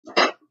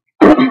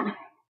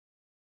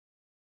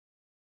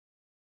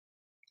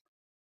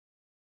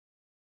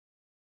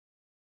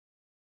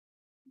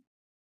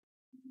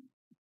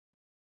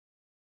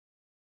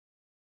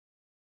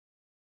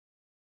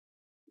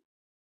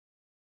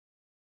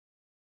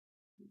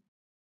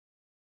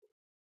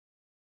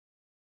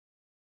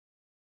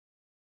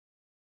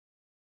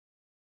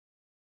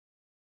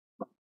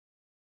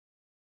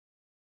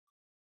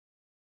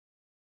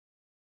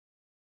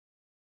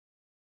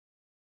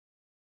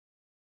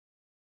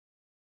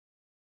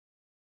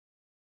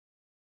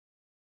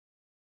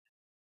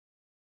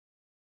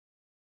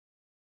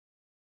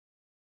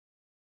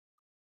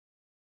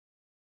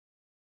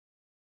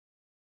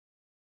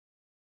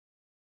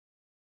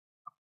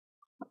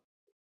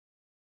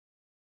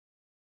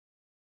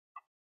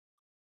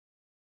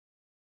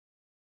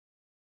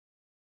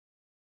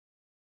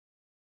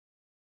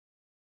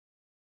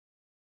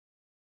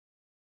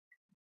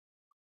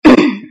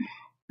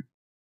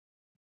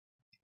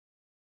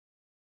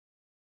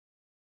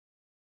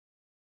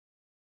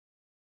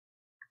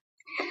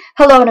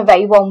Hello and a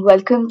very warm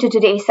welcome to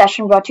today's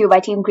session brought to you by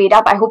Team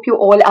Gradeup. I hope you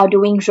all are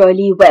doing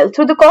really well.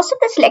 Through the course of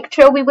this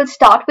lecture, we will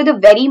start with a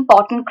very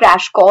important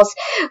crash course,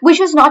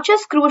 which is not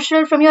just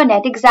crucial from your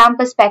NET exam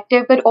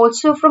perspective, but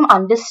also from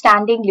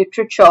understanding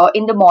literature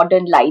in the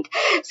modern light.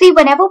 See,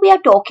 whenever we are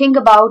talking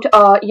about,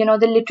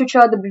 the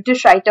literature, the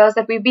British writers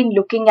that we've been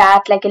looking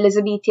at, like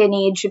Elizabethan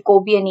age,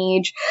 Jacobean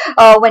age,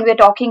 when we're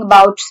talking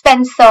about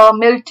Spenser,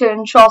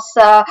 Milton,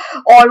 Chaucer,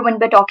 or when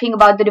we're talking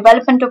about the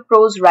development of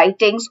prose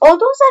writings, all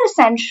those are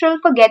essential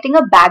for getting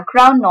a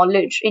background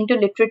knowledge into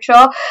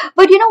literature.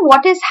 But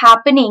what is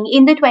happening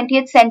in the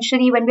 20th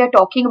century when we are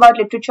talking about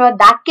literature,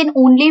 that can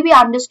only be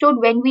understood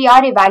when we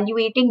are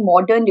evaluating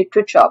modern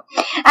literature.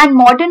 And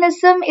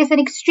modernism is an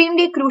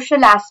extremely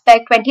crucial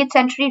aspect. 20th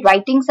century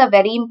writings are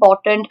very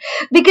important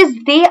because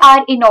they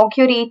are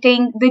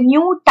inaugurating the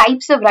new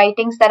types of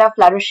writings that are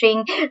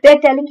flourishing. They're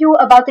telling you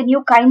about the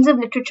new kinds of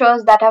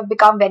literatures that have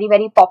become very,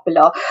 very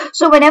popular.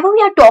 So whenever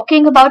we are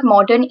talking about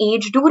modern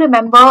age, do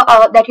remember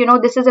that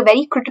this is a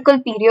very critical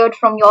period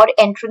from your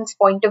entrance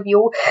point of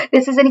view.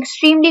 This is an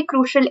extremely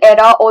crucial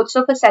era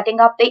also for setting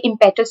up the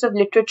impetus of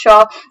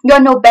literature. Your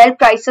Nobel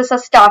Prizes are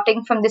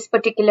starting from this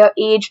particular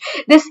age.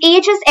 This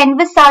age is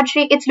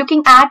envisaging, it's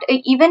looking at,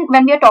 even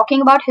when we are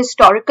talking about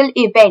historical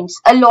events,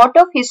 a lot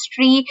of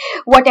history,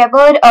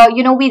 whatever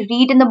we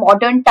read in the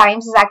modern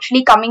times is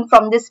actually coming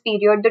from this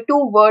period. The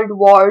two world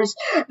wars,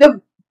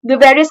 the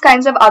various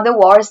kinds of other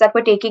wars that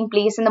were taking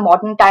place in the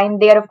modern time,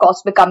 they are of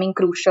course becoming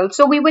crucial.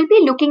 So we will be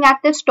looking at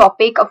this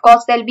topic. Of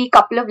course, there'll be a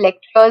couple of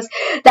lectures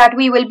that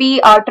we will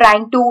be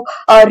trying to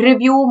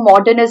review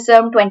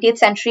modernism, 20th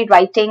century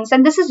writings,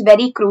 and this is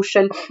very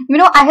crucial.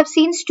 I have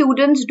seen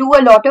students do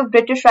a lot of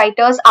British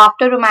writers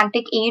after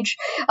Romantic age,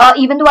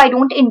 even though I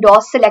don't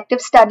endorse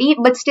selective study,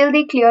 but still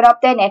they clear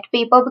up their NET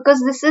paper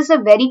because this is a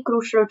very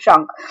crucial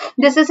chunk.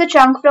 This is a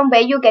chunk from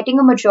where you're getting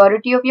a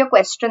majority of your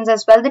questions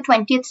as well, the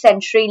 20th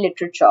century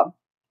literature.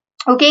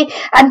 Okay,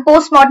 and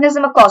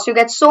postmodernism, of course, you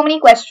get so many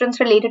questions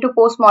related to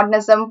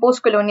postmodernism,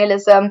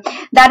 postcolonialism.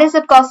 That is,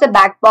 of course, the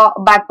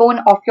backbone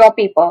of your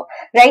paper,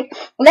 right?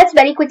 Let's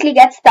very quickly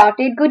get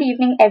started. Good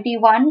evening,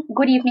 everyone.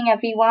 Good evening,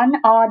 everyone.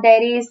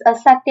 There is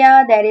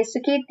Satya, there is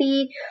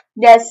Sukirti,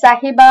 there's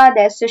Sahiba,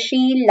 there's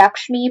Sushil,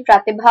 Lakshmi,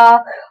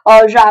 Pratibha,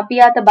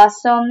 Rabia,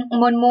 Tabassum,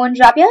 Munmun.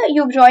 Rabia,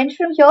 you've joined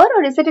from here,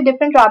 or is it a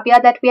different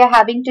Rabia that we are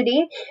having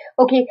today?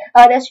 Okay,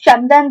 there's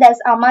Chandan, there's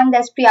Aman,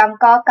 there's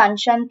Priyanka,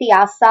 Kanchan,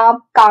 Tiasa,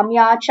 Kamya,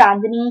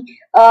 Chandni.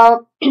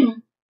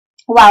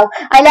 Wow,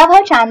 I love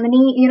how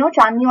Chandni,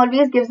 Chandni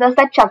always gives us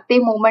that chakte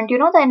moment,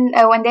 then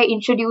when they're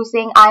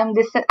introducing, I'm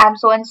this, I'm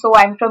so and so,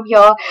 I'm from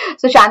here.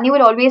 So Chandni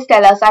will always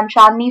tell us, I'm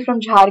Chandni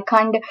from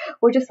Jharkhand,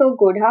 which is so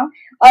good, huh?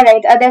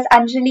 Alright, there's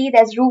Anjali,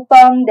 there's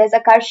Rupam, there's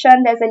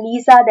Akarshan, there's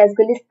Elisa, there's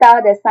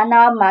Gulista, there's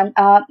Sana,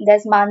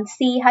 there's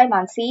Mansi, hi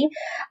Mansi,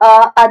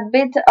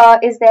 Adbit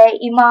is there,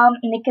 Imam,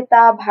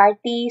 Nikita,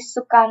 Bharti,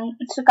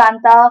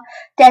 Sukanta,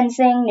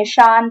 Tenzing,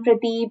 Nishan,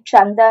 Pradeep,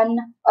 Chandan,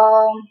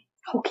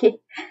 okay.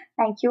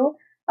 Thank you.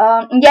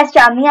 Yes,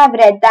 Chandni, I've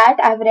read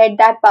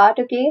that part,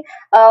 okay.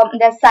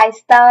 There's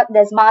Saista,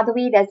 there's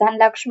Madhavi, there's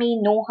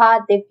Dhanlakshmi,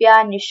 Noha,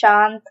 Divya,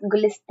 Nishant,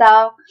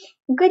 Gulista.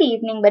 Good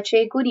evening,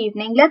 bache. Good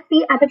evening. Let's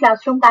see at the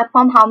classroom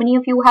platform how many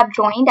of you have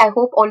joined. I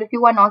hope all of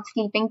you are not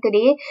sleeping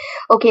today.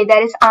 Okay,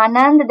 there is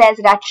Anand, there's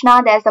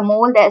Rachna, there's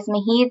Amol, there's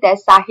Mihir,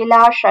 there's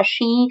Sahila,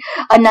 Shashi,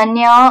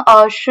 Ananya,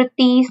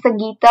 Shruti,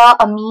 Sangeeta,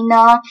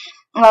 Amina,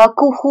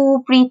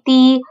 Kuhu,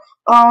 Preeti,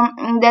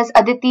 there's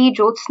Aditi,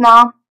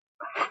 Jyotsna.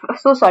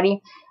 So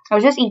sorry, I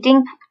was just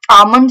eating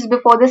almonds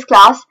before this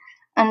class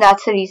and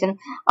that's the reason.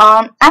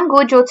 I'm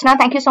good, Jyotsna.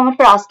 Thank you so much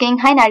for asking.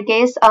 Hi,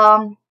 Narges.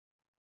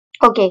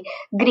 Okay,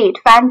 great,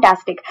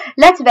 fantastic.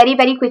 Let's very,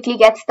 very quickly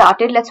get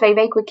started.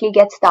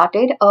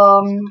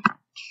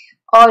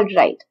 All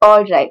right.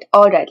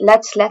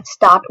 Let's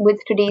start with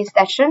today's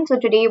session. So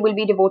today will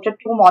be devoted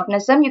to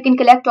modernism. You can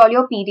collect all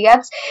your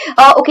PDFs.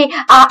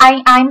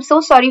 I'm so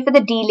sorry for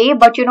the delay,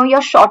 but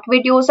your short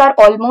videos are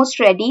almost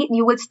ready.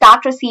 You will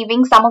start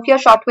receiving some of your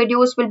short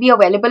videos will be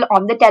available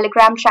on the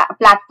Telegram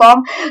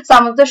platform.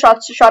 Some of the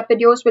short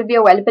videos will be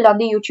available on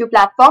the YouTube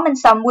platform, and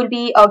some will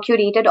be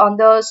curated on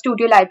the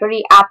Studio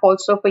Library app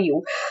also for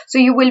you. So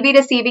you will be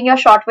receiving your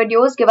short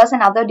videos. Give us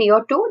another day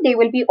or two. They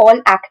will be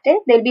all active.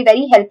 They'll be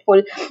very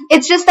helpful.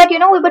 It's just that, we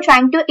were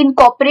trying to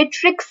incorporate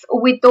tricks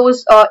with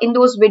those in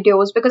those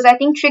videos, because I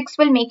think tricks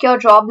will make your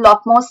job a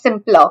lot more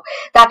simpler.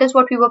 That is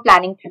what we were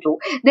planning to do.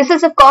 This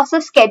is, of course,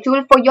 a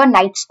schedule for your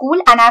night school,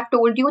 and I've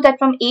told you that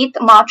from 8th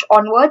March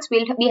onwards,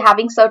 we'll be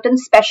having certain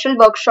special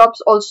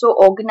workshops also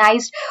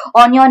organized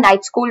on your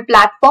night school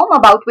platform,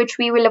 about which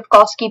we will, of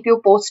course, keep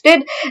you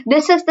posted.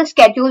 This is the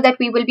schedule that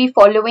we will be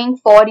following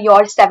for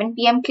your 7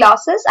 p.m.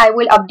 classes. I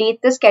will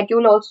update the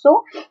schedule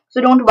also.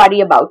 So don't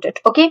worry about it.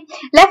 Okay,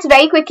 let's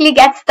very quickly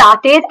get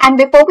started. And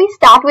before we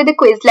start with the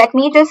quiz, let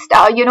me just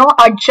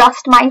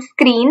adjust my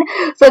screen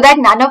so that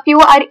none of you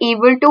are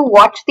able to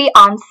watch the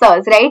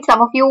answers, right?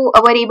 Some of you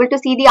were able to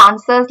see the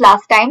answers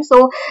last time,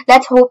 so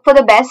let's hope for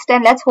the best,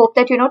 and let's hope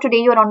that today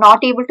you are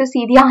not able to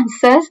see the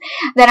answers.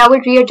 Then I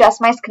will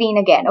readjust my screen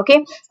again.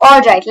 Okay,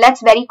 all right,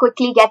 let's very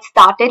quickly get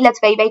started. Let's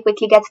very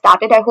quickly get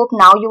started. I hope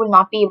now you will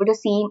not be able to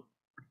see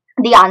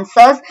the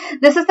answers.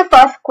 This is the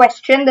first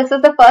question. This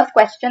is the first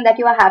question that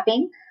you are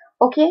having.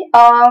 Okay,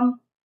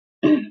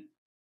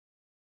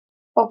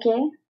 okay.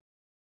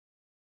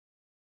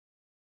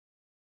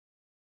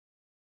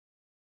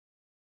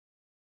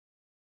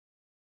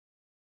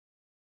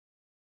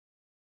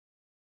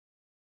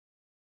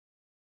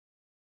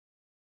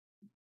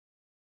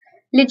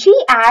 Lychee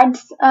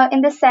adds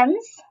in the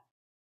sense.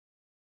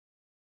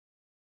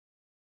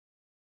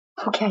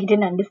 Okay, I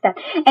didn't understand.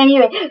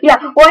 Anyway,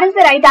 yeah, what is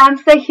the right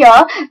answer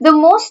here? The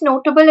most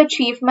notable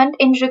achievement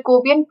in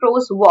Jacobian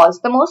prose was.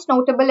 The most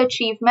notable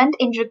achievement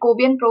in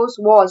Jacobian prose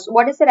was.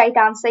 What is the right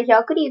answer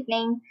here? Good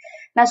evening,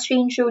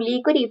 Nasreen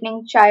Julie. Good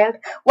evening, child.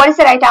 What is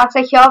the right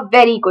answer here?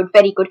 Very good,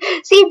 very good.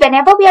 See,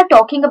 whenever we are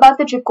talking about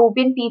the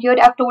Jacobian period,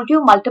 I've told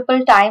you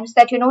multiple times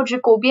that,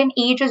 Jacobian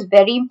age is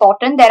very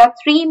important. There are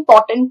three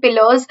important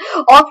pillars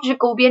of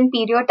Jacobian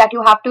period that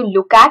you have to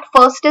look at.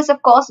 First is,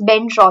 of course,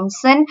 Ben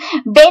Jonson.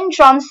 Ben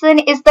Jonson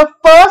is the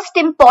first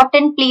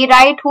important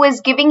playwright who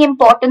is giving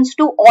importance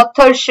to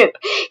authorship.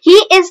 He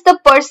is the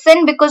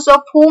person because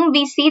of whom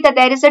we see that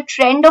there is a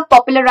trend of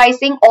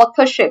popularizing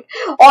authorship.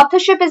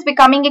 Authorship is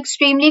becoming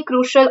extremely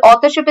crucial.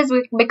 Authorship is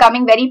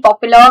becoming very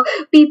popular.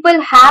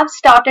 People have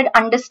started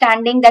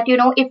understanding that,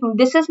 if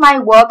this is my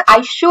work,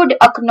 I should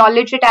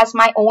acknowledge it as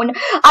my own.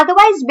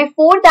 Otherwise,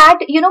 before that,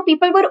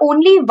 people were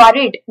only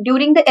worried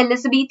during the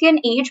Elizabethan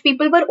age.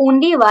 People were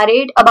only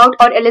worried about,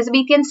 or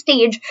Elizabethan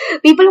stage,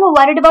 people were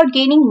worried about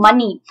gaining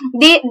money.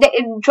 The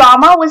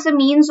drama was a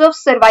means of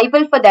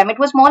survival for them. It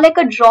was more like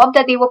a job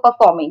that they were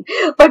performing.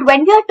 But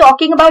when we are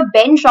talking about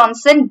Ben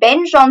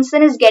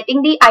Jonson is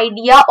getting the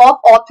idea of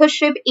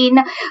authorship in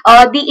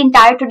the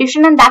entire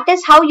tradition, and that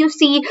is how you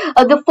see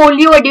the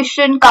folio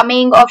edition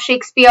coming of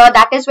Shakespeare.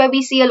 That is where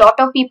we see a lot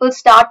of people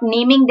start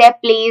naming their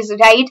plays,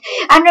 right?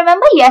 And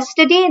remember,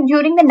 yesterday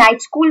during the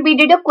night school we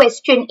did a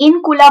question.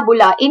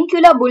 Inculabula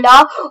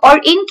or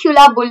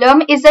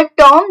inculabulum is a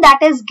term that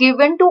is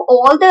given to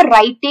all the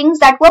writings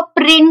that were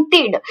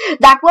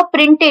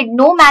printed,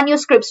 no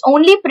manuscripts,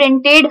 only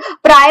printed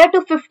prior to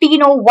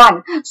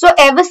 1501. So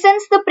ever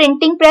since the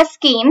printing press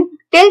came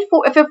till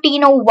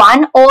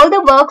 1501, all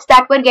the works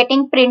that were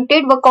getting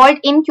printed were called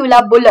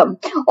inculabulum.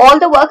 All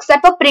the works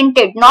that were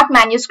printed, not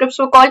manuscripts,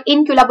 were called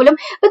inculabulum,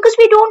 because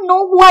we don't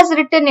know who has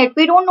written it.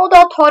 We don't know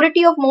the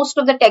authority of most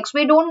of the texts.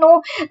 We don't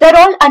know. They're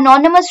all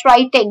anonymous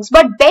writings.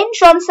 But Ben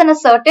Jonson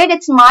asserted,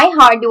 it's my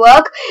hard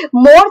work.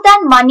 More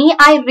than money,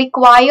 I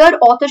require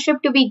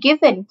authorship to be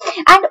given.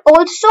 And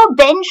also,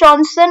 Ben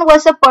Jonson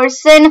was a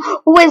person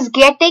who is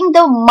getting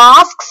the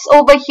masques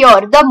over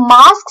here. The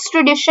masques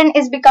tradition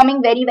is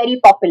becoming very, very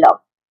popular.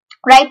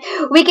 Right,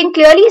 we can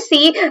clearly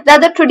see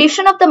that the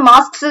tradition of the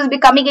masques is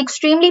becoming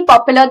extremely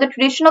popular. The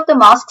tradition of the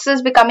masques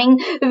is becoming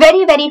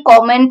very, very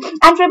common.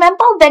 And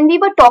remember, when we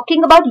were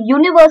talking about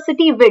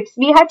university wits,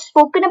 we had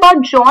spoken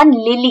about John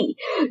Lilly.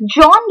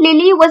 John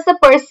Lilly was a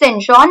person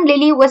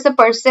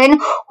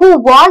who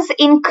was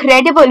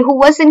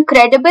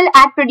incredible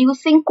at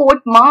producing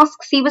court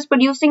masques. He was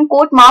producing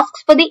court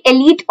masques for the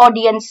elite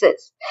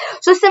audiences.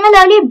 So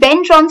similarly,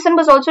 Ben Jonson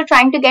was also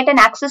trying to get an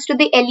access to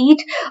the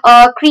elite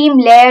cream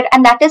layer,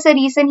 and that is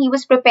reason he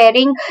was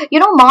preparing,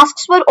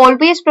 masks were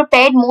always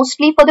prepared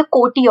mostly for the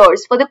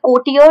courtiers.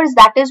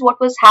 That is what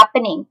was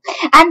happening.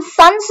 And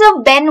sons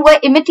of Ben were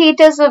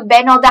imitators of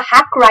Ben, or the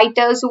hack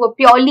writers who were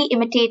purely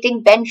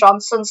imitating Ben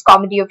Jonson's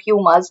comedy of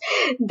humors.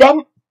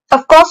 Then,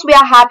 of course, we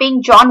are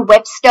having John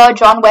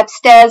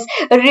Webster's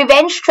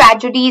revenge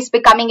tragedies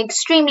becoming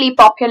extremely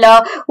popular.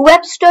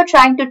 Webster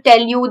trying to tell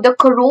you the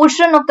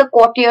corrosion of the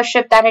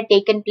courtiership that had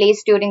taken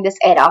place during this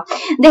era.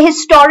 The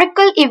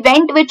historical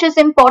event which is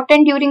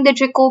important during the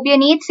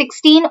Jacobian age,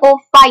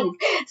 1605.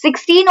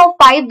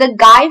 1605, the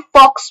Guy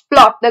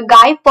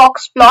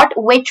Fawkes plot,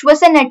 which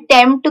was an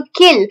attempt to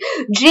kill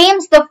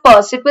James the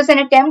First. It was an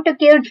attempt to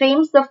kill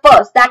James the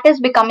First. That is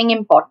becoming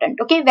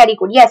important. Okay, very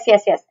good. Yes.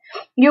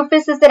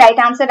 Euphis is the right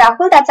answer,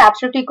 Rahul. That's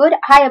absolutely good.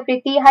 Hi,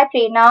 Apriti. Hi,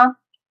 Prerna.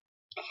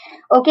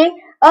 Okay.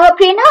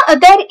 Prerna,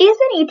 there is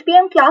an 8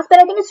 p.m. class, but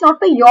I think it's not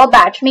for your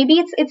batch. Maybe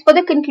it's for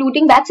the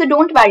concluding batch, so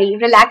don't worry.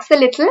 Relax a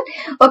little,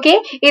 okay?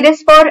 It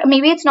is for,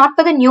 maybe it's not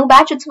for the new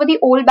batch, it's for the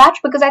old batch,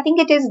 because I think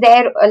it is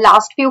their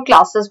last few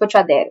classes which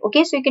are there,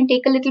 okay? So you can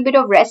take a little bit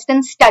of rest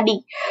and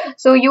study.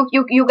 So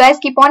you guys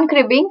keep on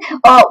cribbing.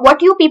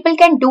 What you people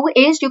can do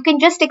is you can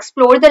just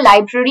explore the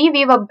library.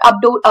 We've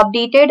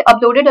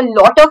uploaded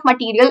a lot of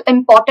material,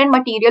 important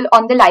material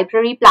on the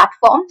library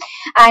platform,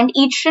 and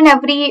each and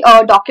every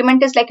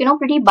document is like,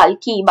 pretty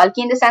bulky.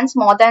 bulky in the sense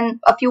more than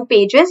a few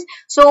pages.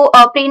 So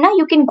Prerna,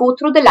 you can go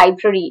through the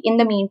library in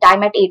the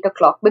meantime at 8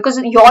 o'clock, because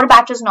your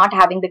batch is not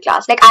having the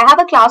class. Like, I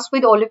have a class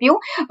with all of you,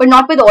 but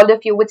not with all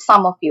of you, with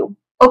some of you.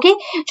 Okay,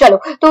 chalo.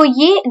 So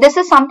this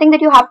is something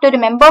that you have to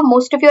remember.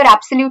 Most of you are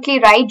absolutely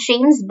right.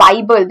 James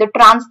Bible, the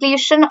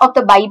translation of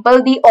the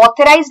Bible, the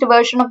authorized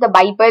version of the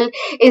Bible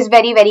is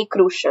very, very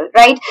crucial,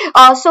 right?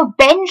 So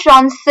Ben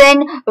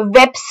Jonson,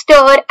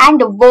 Webster,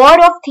 and War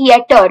of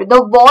Theatre.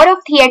 The War of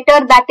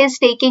Theatre that is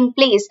taking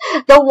place.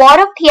 The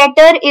War of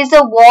Theatre is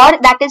a war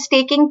that is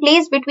taking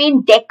place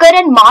between Dekker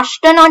and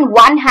Marston on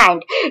one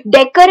hand.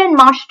 Dekker and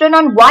Marston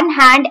on one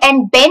hand,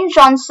 and Ben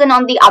Jonson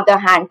on the other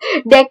hand.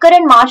 Dekker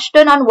and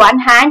Marston on one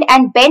hand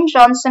and Ben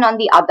Jonson on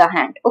the other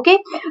hand. Okay,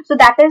 so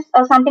that is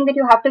something that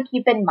you have to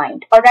keep in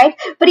mind. All right,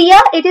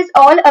 Priya, it is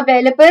all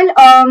available.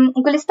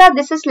 Gulista,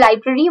 this is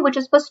library, which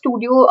is for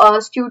studio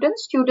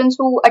students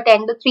who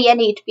attend the 3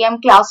 and 8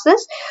 p.m.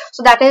 classes.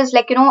 So that is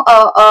like, you know,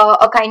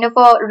 a kind of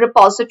a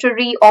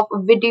repository of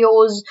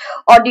videos,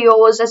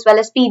 audios, as well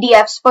as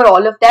PDFs for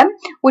all of them,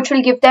 which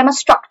will give them a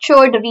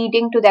structured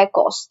reading to their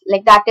course.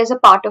 Like, that is a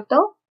part of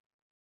the,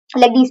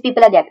 like, these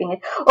people are getting it.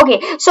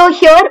 Okay, so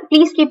here,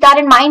 please keep that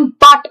in mind.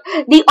 But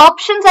the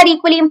options are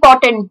equally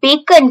important.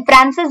 Bacon,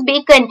 Francis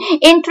Bacon,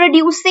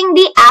 introducing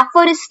the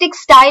aphoristic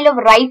style of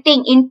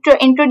writing,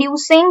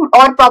 introducing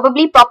or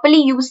probably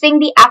properly using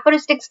the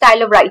aphoristic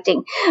style of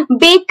writing.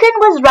 Bacon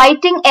was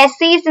writing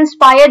essays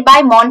inspired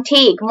by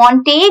Montaigne.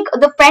 Montaigne,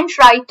 the French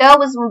writer,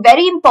 was a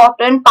very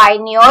important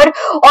pioneer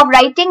of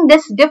writing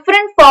this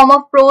different form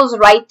of prose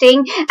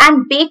writing.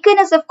 And Bacon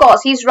is, of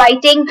course, he's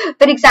writing,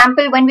 for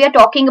example, when we are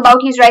talking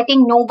about, he's writing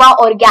Nova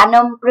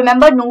Organum.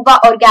 Remember Nova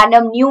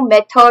Organum, New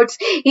Methods.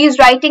 He's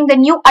writing the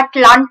New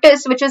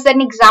Atlantis, which is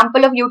an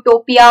example of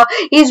utopia.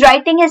 He's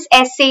writing his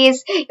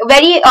essays,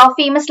 very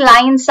famous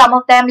lines, some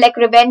of them, like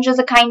revenge is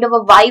a kind of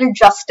a vile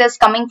justice,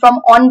 coming from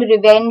on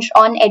revenge,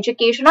 on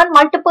education, on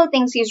multiple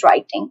things he's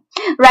writing,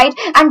 right?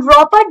 And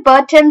Robert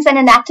Burton's An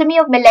Anatomy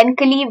of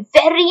Melancholy,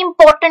 very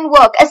important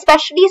work,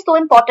 especially so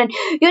important.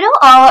 You know,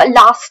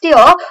 last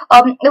year,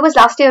 it was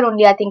last year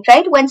only, I think,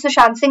 right? When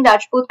Sushant Singh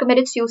Rajput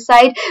committed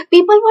suicide,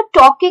 people were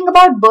talking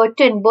about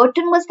Burton.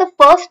 Burton was the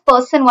first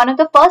person, one of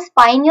the first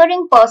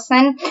pioneering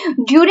person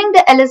during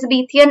the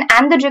Elizabethan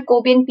and the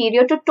Jacobean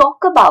period to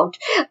talk about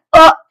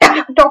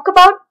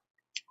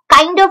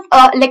kind of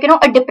like, you know,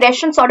 a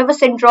depression sort of a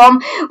syndrome,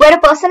 where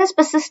a person is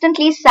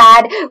persistently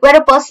sad, where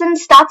a person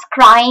starts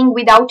crying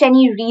without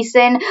any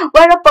reason,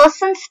 where a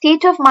person's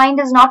state of mind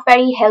is not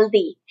very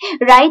healthy,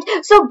 right?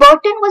 So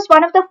Burton was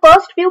one of the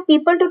first few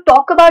people to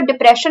talk about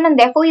depression, and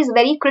therefore is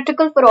very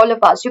critical for all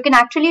of us. You can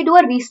actually do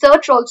a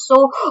research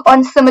also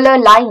on similar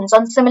lines,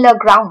 on similar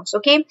grounds.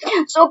 Okay,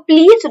 so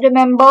please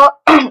remember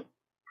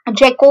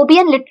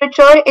Jacobean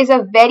literature is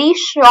a very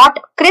short,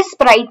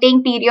 crisp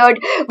writing period,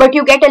 but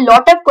you get a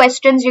lot of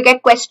questions. You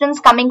get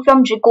questions coming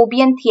from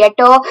Jacobean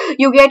theatre.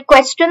 You get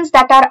questions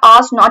that are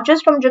asked not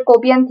just from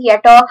Jacobean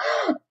theatre,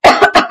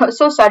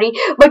 so sorry,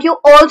 but you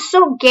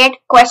also get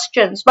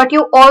questions.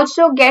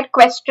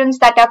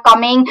 That are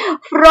coming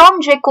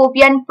from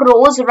Jacobean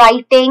prose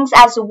writings,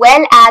 as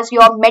well as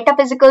your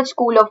metaphysical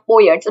school of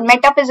poets.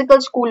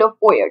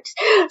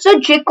 So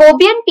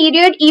Jacobean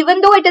period,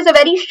 even though it is a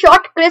very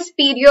short, crisp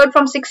period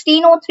from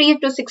 1603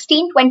 to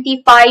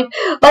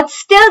 1625, but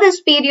still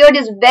this period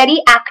is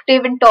very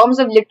active in terms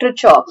of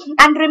literature.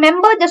 And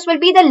remember, this will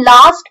be the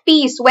last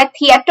piece where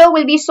theatre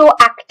will be so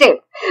active,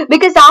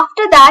 because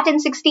after that in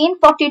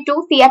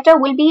 1642 theatre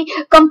will be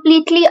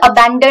completely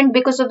abandoned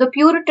because of the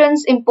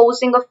Puritans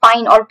imposing a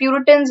fine, or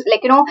Puritans,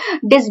 like, you know,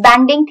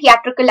 disbanding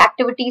theatrical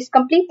activities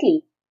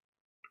completely.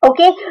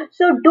 Okay,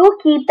 so do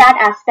keep that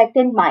aspect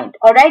in mind.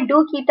 All right,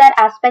 do keep that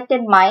aspect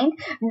in mind.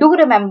 Do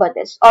remember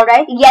this. All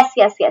right, yes,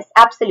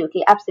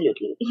 absolutely.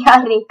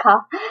 Yeah,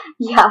 Rekha,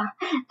 yeah,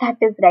 that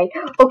is right.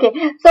 Okay,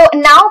 so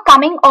now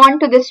coming on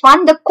to this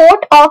one, the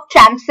Court of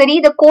Chancery.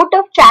 The Court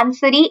of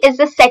Chancery is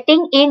a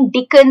setting in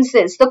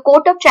Dickens's. When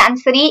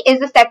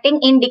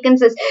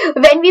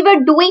we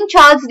were doing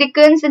Charles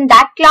Dickens in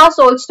that class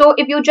also,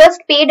 if you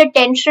just paid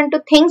attention to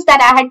things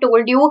that I had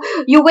told you,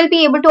 you will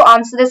be able to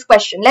answer this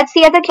question. Let's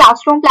see at the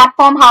classroom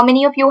platform how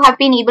many of you have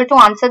been able to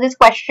answer this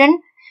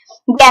question.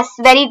 Yes,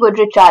 very good,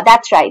 Richa.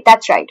 That's right.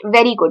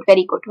 Very good.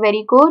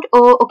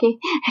 Oh, okay.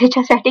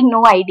 Richa's writing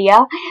no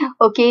idea.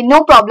 Okay,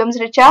 no problems,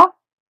 Richa.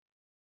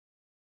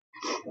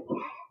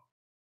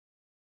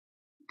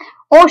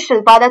 Oh,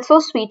 Shilpa, that's so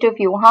sweet of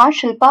you, huh?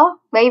 Shilpa,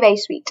 very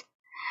sweet.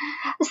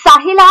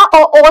 Sahila,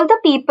 or all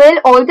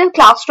the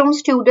classroom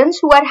students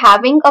who are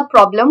having a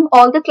problem,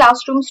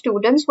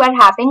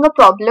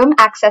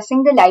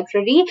 accessing the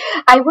library,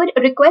 I would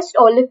request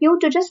all of you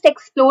to just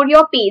explore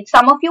your page.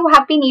 Some of you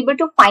have been able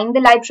to find the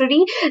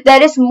library.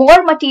 There is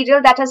more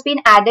material that has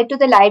been added to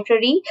the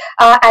library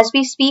as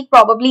we speak.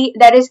 Probably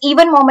there is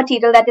even more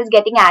material that is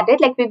getting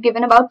added. Like, we've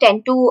given about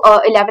 10 to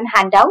 11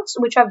 handouts,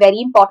 which are very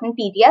important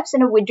PDFs,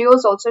 and a video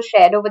is also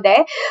shared over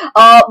there.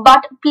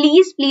 But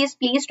please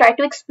try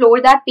to explore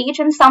that page. page,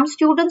 and some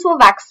students who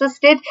have accessed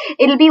it,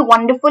 it'll be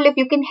wonderful if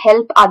you can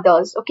help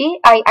others. Okay,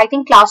 I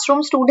think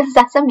classroom students,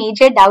 that's a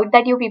major doubt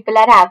that you people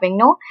are having.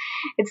 No,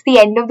 it's the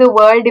end of the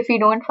world if you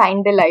don't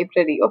find the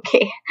library.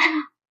 Okay.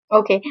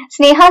 Okay,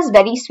 Sneha is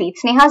very sweet.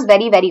 Sneha is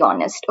very, very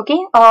honest. Okay.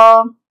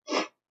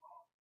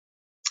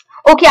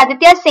 Okay,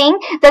 Aditya is saying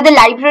that the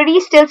library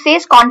still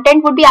says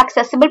content would be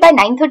accessible by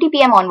 9:30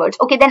 p.m. onwards.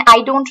 Okay, then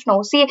I don't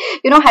know. See,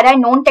 had I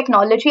known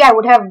technology, I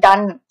would have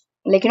done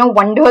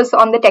wonders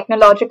on the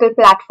technological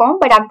platform,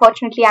 but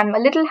unfortunately I'm a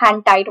little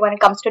hand tied when it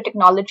comes to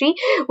technology,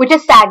 which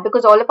is sad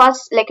because all of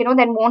us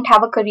then won't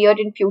have a career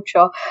in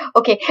future.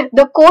 Okay,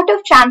 the Court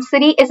of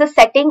Chancery is a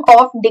setting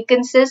of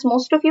Dickens's.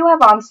 Most of you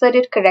have answered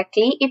it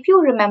correctly. If you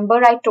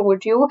remember, I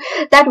told you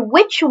that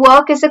which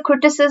work is a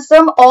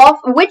criticism of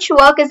which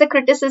work is a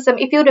criticism.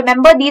 If you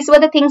remember, these were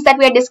the things that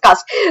we had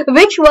discussed.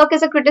 Which work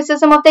is a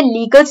criticism of the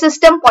legal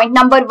system? Point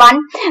number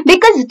 1,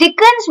 because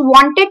Dickens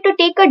wanted to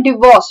take a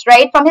divorce,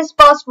 right, from his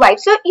first wife.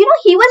 So,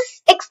 he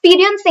was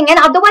experiencing, and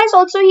otherwise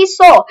also he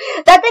saw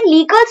that the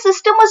legal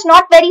system was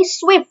not very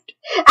swift.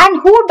 And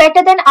who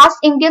better than us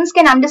Indians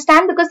can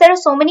understand, because there are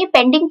so many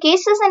pending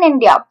cases in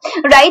India,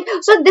 right?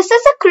 So this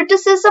is a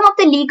criticism of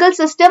the legal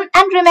system.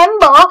 And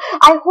remember,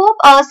 I hope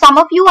some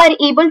of you are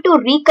able to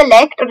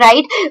recollect,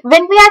 right?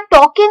 When we are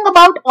talking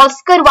about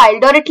Oscar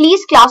Wilde, or at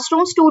least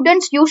classroom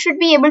students, you should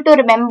be able to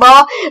remember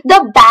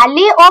the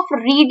Ballet of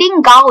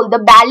Reading Gaol. The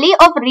Ballet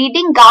of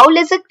Reading Gaol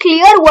is a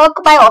clear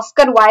work by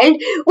Oscar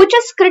Wilde, which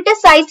is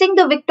criticizing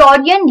the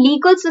Victorian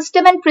legal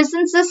system and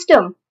prison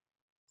system.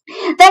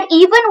 That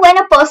even when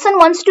a person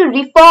wants to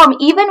reform,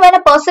 even when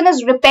a person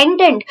is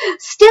repentant,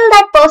 still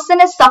that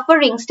person is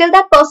suffering, still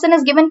that person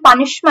is given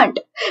punishment,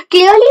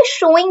 clearly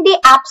showing the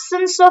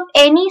absence of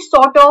any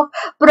sort of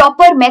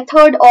proper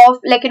method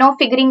of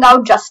figuring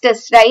out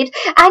justice, right?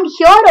 And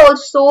here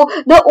also,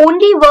 the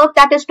only work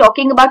that is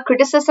talking about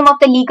criticism of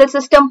the legal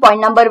system, point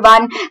number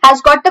 1,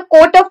 has got the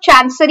Court of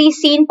Chancery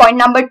scene, point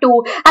number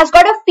 2, has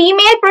got a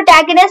female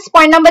protagonist,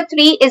 point number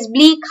 3 is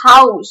Bleak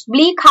House.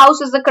 Bleak House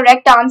is the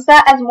correct answer,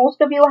 as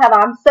most of you have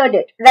answered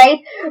it, right?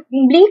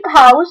 Bleak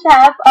House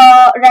have,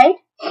 right?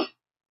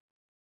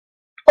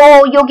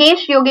 Oh,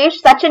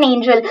 Yogesh, such an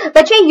angel.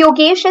 But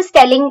Yogesh is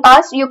telling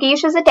us,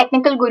 Yogesh is a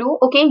technical guru,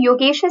 okay?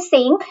 Yogesh is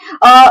saying,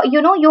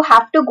 you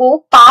have to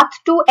go path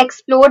to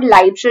explored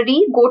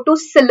library, go to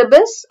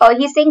syllabus.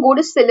 He's saying go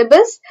to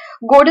syllabus,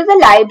 go to the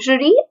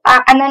library,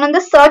 and then on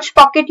the search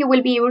pocket, you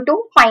will be able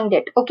to find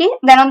it, okay?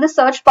 Then on the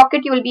search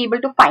pocket, you will be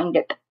able to find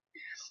it.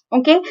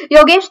 Okay,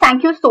 Yogesh,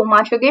 thank you so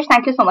much. Yogesh,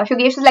 thank you so much.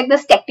 Yogesh is like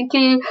this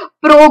technical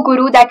pro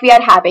guru that we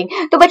are having.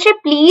 So, bache,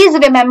 please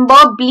remember,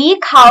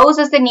 Bleak House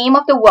is the name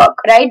of the work,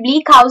 right?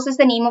 Bleak House is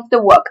the name of the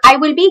work. I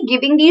will be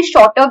giving these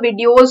shorter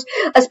videos,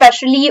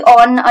 especially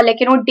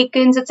on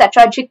Dickens,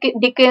 etc.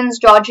 Dickens,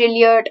 George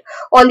Eliot,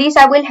 all these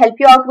I will help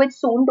you out with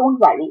soon. Don't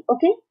worry.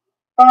 Okay.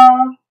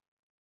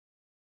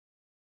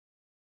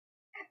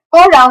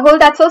 Oh, Rahul,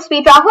 that's so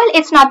sweet. Rahul,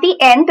 it's not the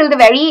end till the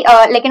very,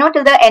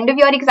 till the end of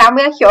your exam.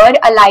 We are here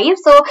alive.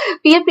 So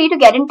feel free to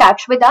get in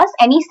touch with us.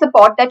 Any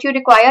support that you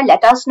require,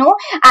 let us know.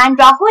 And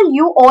Rahul,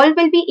 you all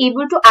will be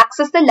able to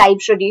access the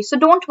library. So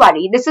don't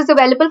worry. This is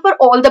available for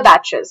all the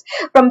batches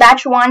from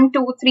batch 1,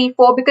 2, 3,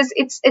 4, because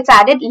it's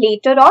added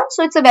later on.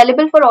 So it's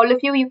available for all of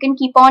you. You can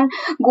keep on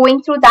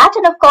going through that.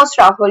 And of course,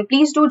 Rahul,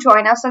 please do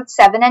join us at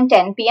 7 and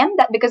 10 p.m.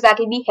 because that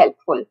will be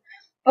helpful.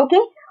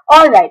 Okay.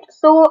 All right.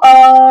 So,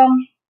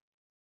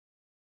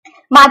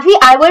 Madhvi,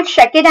 I will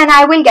check it and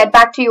I will get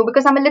back to you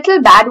because I'm a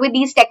little bad with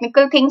these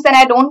technical things and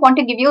I don't want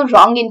to give you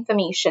wrong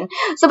information.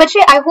 So, Bache,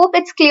 I hope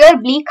it's clear.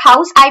 Bleak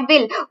House,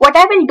 what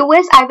I will do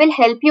is I will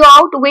help you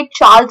out with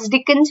Charles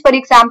Dickens, for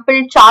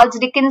example. Charles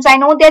Dickens, I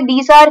know that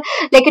these are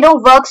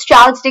works,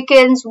 Charles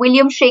Dickens,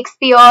 William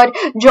Shakespeare,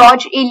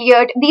 George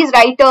Eliot, these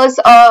writers,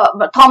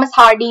 Thomas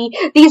Hardy,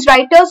 these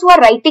writers who are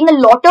writing a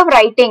lot of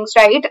writings,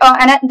 right?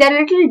 And they're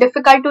a little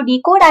difficult to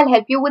decode. I'll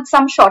help you with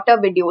some shorter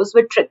videos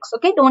with tricks,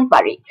 okay? Don't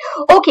worry.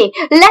 Okay.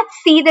 Let's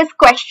see this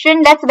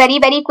question. Let's very,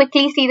 very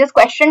quickly see this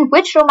question.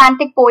 Which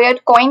romantic poet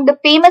coined the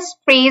famous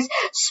phrase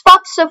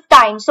spots of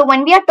time? So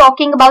when we are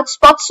talking about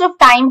spots of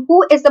time,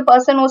 who is the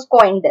person who's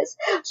coined this?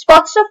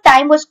 Spots of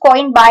time was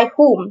coined by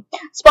whom?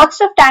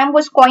 Spots of time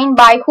was coined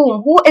by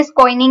whom? Who is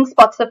coining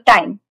spots of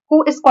time?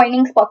 Who is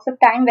coining spots of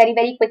time? Very,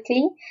 very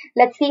quickly.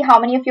 Let's see how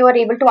many of you are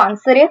able to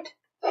answer it.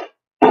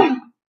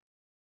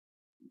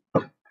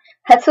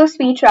 That's so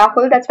sweet,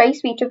 Rahul. That's very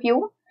sweet of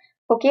you.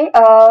 Okay.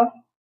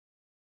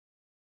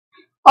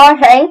 All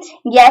right.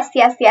 Yes.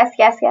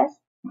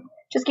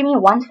 Just give me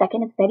 1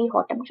 second. It's very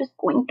hot. I'm just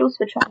going to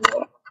switch on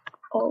here.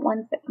 Oh,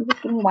 1 second.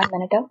 Just give me 1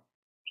 minute.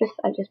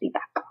 I'll just be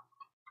back.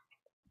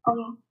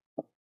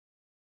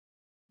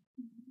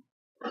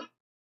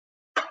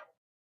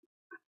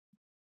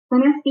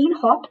 When I feel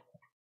hot,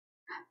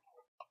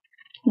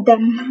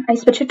 then I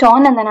switch it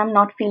on and then I'm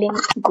not feeling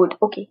good.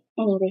 Okay.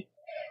 Anyway.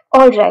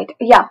 All right.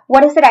 Yeah.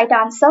 What is the right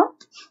answer?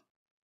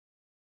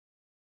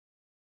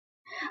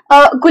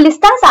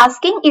 Gulista is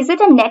asking, is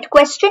it a net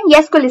question?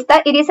 Yes,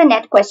 Gulista, it is a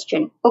net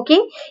question. Okay,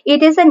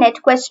 it is a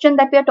net question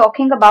that we are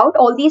talking about.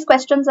 All these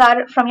questions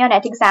are from your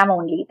net exam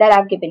only that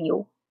I've given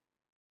you.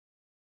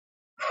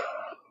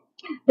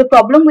 The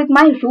problem with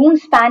my room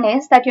span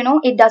is that, you know,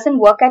 it doesn't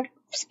work at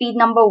speed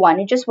number 1.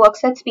 It just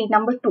works at speed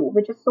number 2,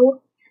 which is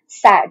so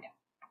sad.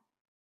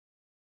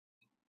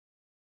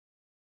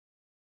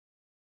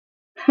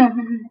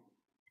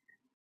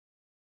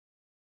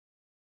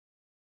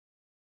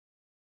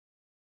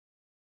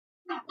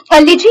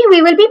 Lichi,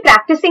 we will be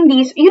practicing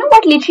these. You know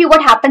what, Lichi,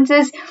 what happens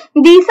is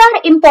these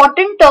are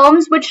important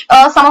terms which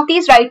some of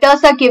these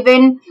writers are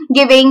giving.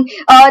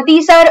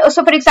 These are,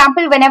 so for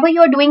example, whenever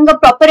you are doing a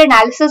proper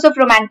analysis of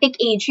romantic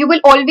age, you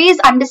will always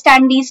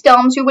understand these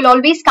terms. You will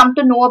always come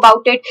to know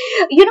about it.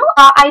 You know,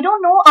 I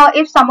don't know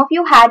if some of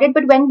you had it,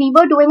 but when we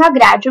were doing our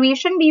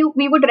graduation, we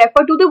would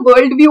refer to the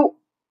worldview.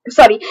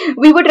 Sorry,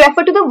 we would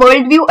refer to the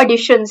worldview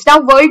editions. Now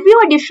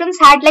worldview editions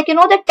had, like, you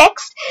know, the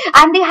text,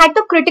 and they had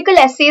the critical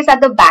essays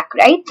at the back,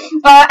 right?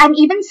 And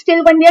even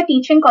still, when we are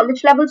teaching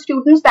college level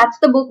students, that's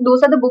the book,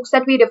 those are the books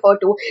that we refer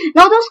to.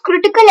 Now those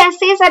critical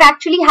essays are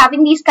actually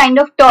having these kind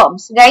of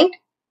terms, right?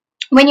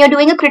 When you're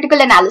doing a critical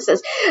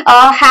analysis.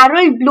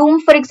 Harold Bloom,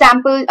 for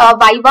example,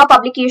 Viva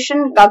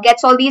publication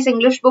gets all these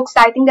English books.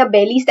 I think they're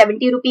barely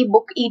 70 rupee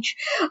book each.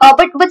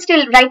 But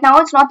still, right now,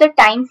 it's not the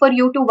time for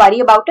you to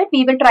worry about it.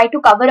 We will try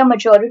to cover a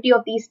majority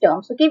of these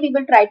terms. Okay, we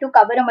will try to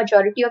cover a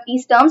majority of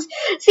these terms.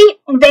 See,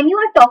 when you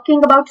are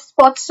talking about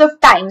spots of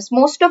times,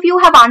 most of you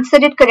have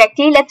answered it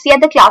correctly. Let's see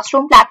at the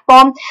classroom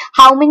platform.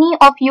 How many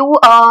of you,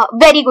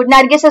 very good.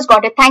 Nargis has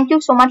got it. Thank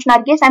you so much,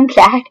 Nargis. I'm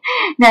glad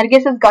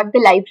Nargis has got the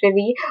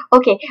library.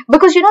 Okay,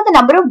 because, you know, the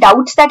number of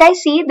doubts that I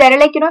see, there are,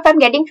 like, you know, if I'm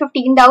getting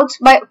 15 doubts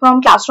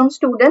from classroom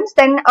students,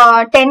 then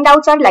 10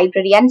 doubts are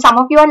library, and some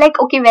of you are like,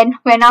 okay,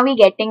 when are we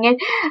getting it?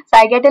 So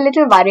I get a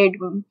little worried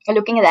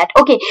looking at that.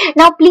 Okay,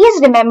 now please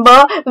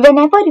remember,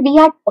 whenever we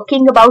are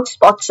talking about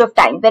spots of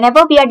time,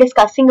 whenever we are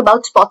discussing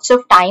about spots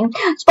of time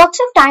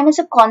is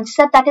a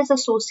concept that is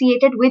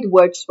associated with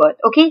Wordsworth.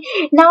 Okay,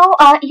 now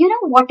you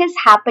know what is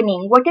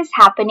happening, a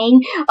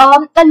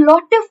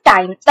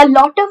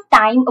lot of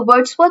time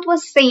Wordsworth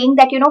was saying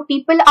that, you know,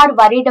 people are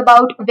worried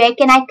about where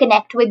can I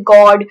connect with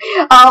God.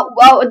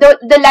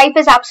 The life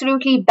is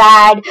absolutely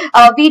bad.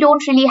 We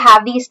don't really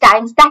have these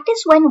times. That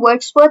is when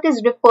Wordsworth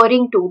is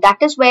referring to.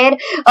 That is where,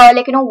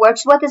 like, you know,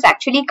 Wordsworth is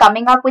actually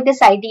coming up with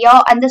this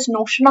idea and this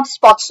notion of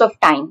spots of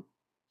time.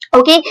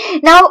 Okay,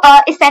 now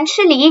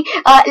essentially,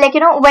 like, you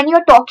know, when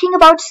you're talking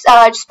about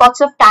spots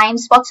of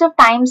times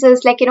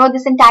is, like, you know,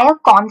 this entire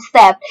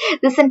concept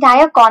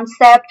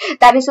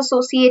that is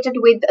associated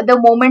with the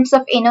moments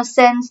of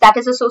innocence, that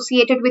is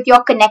associated with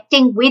your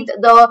connecting with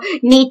the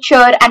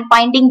nature and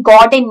finding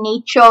God in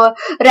nature,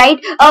 right?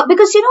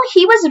 Because, you know,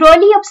 he was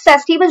really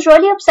obsessed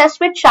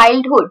with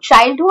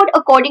childhood,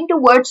 according to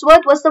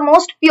Wordsworth, was the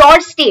most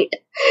pure state.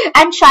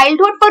 And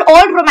childhood, for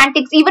all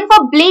romantics, even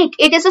for Blake,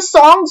 it is a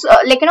songs,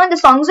 like, you know, in the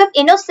songs of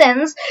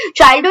innocence,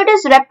 childhood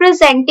is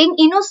representing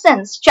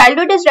innocence.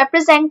 Childhood is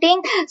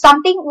representing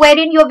something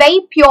wherein you're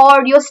very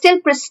pure, you're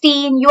still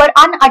pristine, you are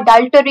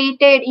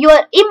unadulterated, you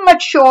are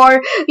immature,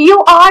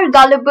 you are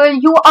gullible,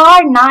 you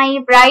are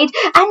naive, right?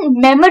 And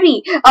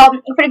memory,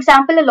 for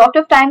example, a lot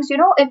of times, you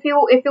know, if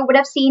you would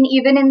have seen,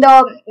 even in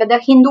the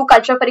Hindu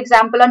culture, for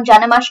example, on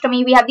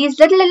Janamashtami, we have these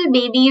little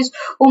babies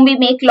whom we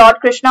make Lord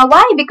Krishna.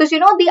 Why? Because, you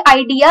know, the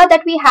idea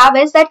that we have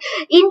is that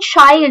in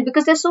child,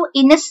 because they're so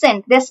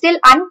innocent, they're still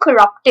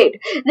uncorrupted,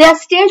 they are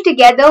still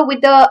together with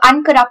the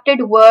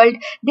uncorrupted world,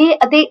 they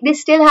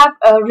still have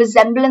a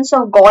resemblance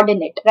of God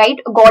in it,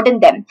 right? God in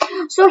them.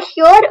 So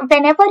here,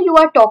 whenever you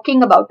are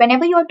talking about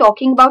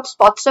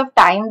spots of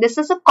time, this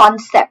is a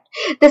concept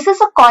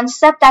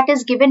that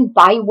is given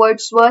by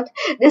Wordsworth.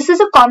 This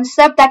is a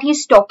concept that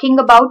he's talking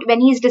about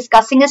when he's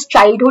discussing his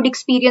childhood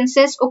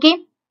experiences.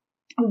 Okay,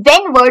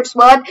 when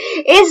Wordsworth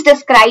is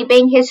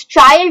describing his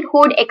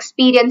childhood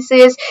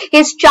experiences,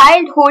 his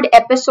childhood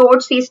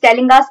episodes, he's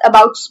telling us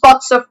about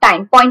spots of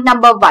time. Point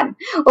number one.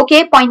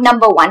 Okay, point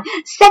number one.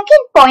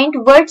 Second point,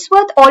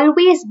 Wordsworth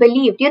always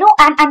believed, you know,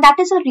 and that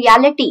is a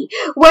reality.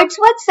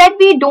 Wordsworth said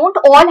we don't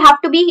all have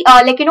to be,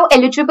 like, you know,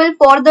 eligible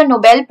for the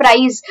Nobel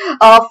Prize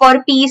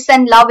for peace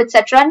and love,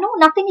 etc. No,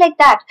 nothing like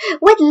that.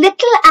 With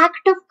little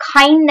act of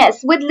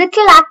kindness, with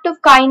little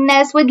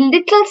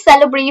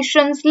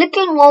celebrations,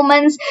 little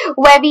moments,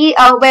 where we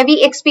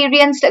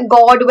experienced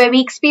God, where we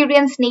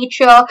experienced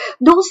nature,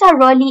 those are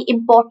really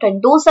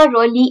important, those are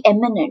really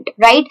eminent,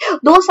 right?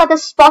 Those are the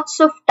spots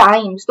of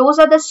times. So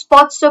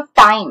spots of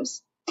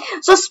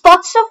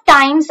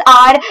times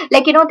are,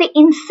 like, you know, the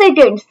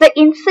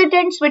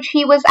incidents which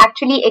he was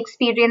actually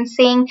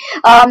experiencing,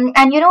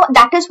 and, you know,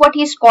 that is what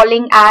he's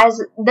calling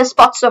as the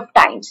spots of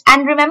times.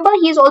 And remember,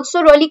 he's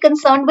also really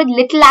concerned with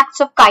little acts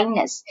of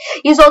kindness.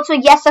 He's also,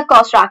 yes, of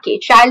course,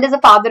 Rakesh, child is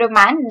a father of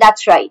man,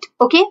 that's right.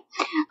 Okay,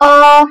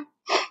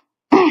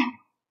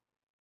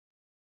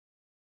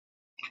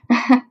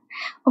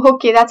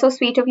 okay, that's so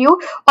sweet of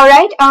you. All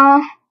right,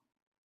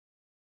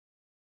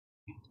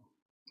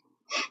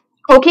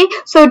 Okay,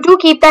 so do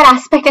keep that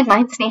aspect in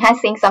mind. Sneha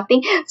is saying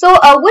something. So,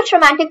 which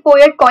romantic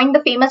poet coined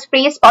the famous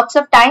phrase "spots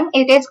of time"?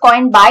 It is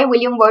coined by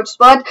William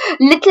Wordsworth.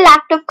 Little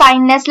act of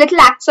kindness,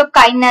 little acts of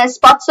kindness,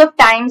 spots of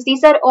times.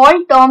 These are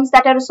all terms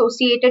that are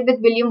associated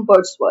with William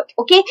Wordsworth.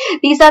 Okay,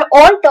 these are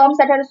all terms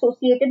that are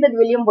associated with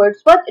William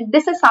Wordsworth.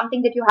 This is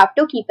something that you have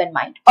to keep in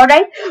mind. All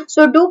right.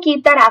 So do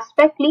keep that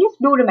aspect. Please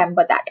do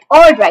remember that.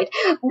 All right.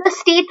 The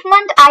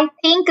statement "I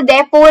think,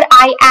 therefore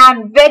I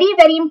am." Very,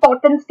 very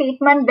important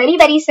statement. Very,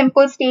 very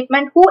simple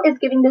statement. Who is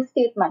giving this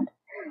statement?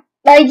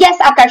 Yes,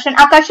 Akarshan.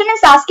 Akarshan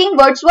is asking,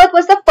 Wordsworth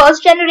was the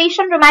first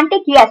generation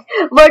romantic? Yes,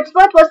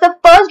 Wordsworth was the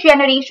first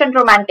generation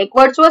romantic.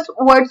 Wordsworth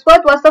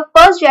was the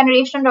first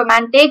generation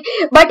romantic,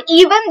 but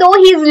even though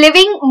he's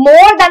living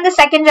more than the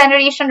second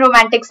generation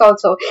romantics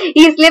also.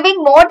 He's living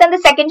more than the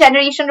second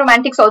generation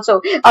romantics also.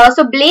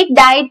 So Blake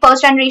died,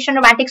 first generation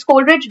romantics.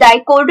 Coleridge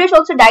died. Coleridge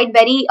also died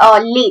very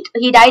late.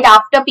 He died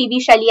after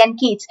P.B. Shelley and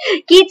Keats.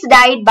 Keats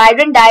died,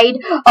 Byron died,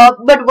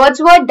 but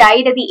Wordsworth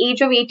died at the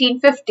age of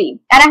 1850.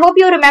 And I hope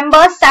you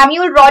remember Samuel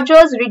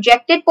Rogers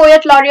rejected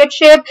poet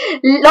laureateship.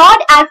 Lord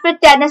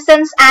Alfred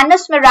Tennyson's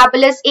Annus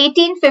Mirabilis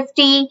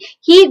 1850,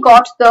 he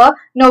got the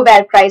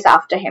Nobel Prize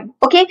after him.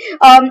 Okay,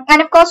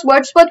 and of course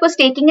Wordsworth was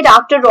taking it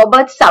after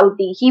Robert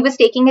Southey. He was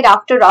taking it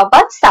after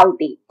Robert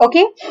Southey.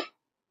 Okay.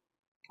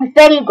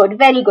 Very good,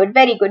 very good,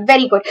 very good,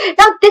 very good.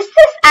 Now, this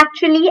is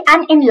actually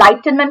an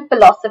enlightenment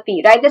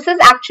philosophy, right? This is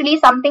actually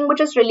something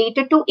which is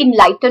related to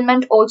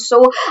enlightenment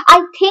also.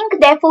 I think,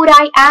 therefore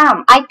I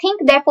am. I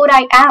think, therefore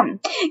I am.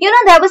 You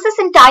know, there was this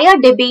entire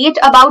debate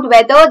about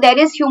whether there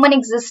is human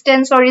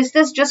existence or is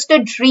this just a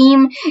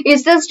dream?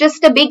 Is this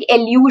just a big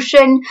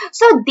illusion?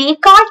 So,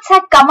 Descartes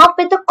had come up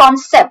with a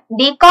concept.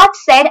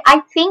 Descartes said, I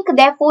think,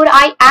 therefore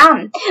I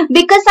am.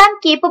 Because I'm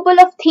capable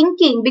of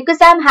thinking, because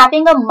I'm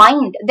having a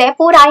mind,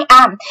 therefore I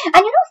am.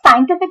 And you know,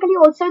 scientifically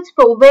also it's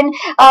proven,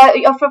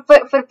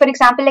 for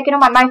example, like, you know,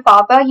 my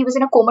father, he was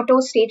in a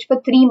comatose stage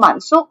for 3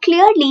 months. So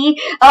clearly,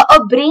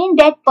 a brain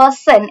dead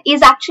person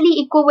is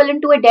actually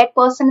equivalent to a dead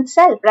person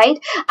itself, right?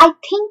 I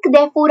think,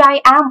 therefore I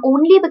am,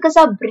 only because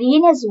our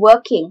brain is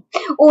working.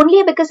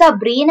 Only because our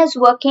brain is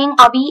working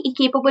are we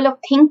capable of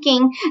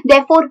thinking.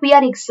 Therefore, we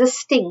are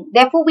existing.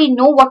 Therefore, we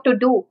know what to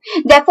do.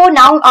 Therefore,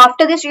 now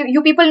after this,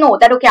 you people know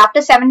that, okay,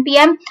 after 7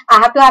 p.m., I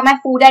have to have my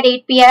food at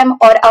 8 p.m.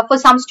 or for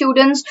some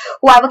students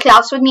who have a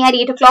class with me at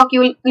 8 o'clock,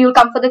 you'll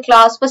come for the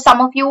class. For some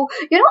of you,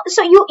 you know,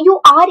 so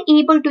you are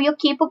able to, you're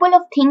capable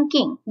of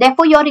thinking.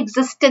 Therefore, your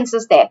existence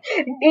is there.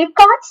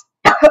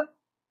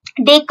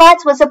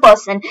 Descartes was a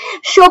person.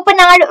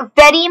 Schopenhauer,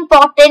 very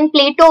important.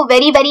 Plato,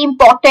 very, very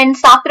important.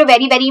 Sartre,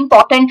 very, very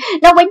important.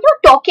 Now, when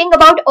you're talking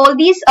about all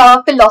these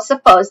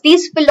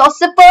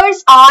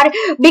philosophers are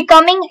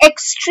becoming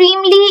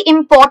extremely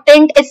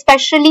important,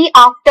 especially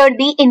after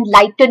the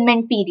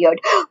Enlightenment period.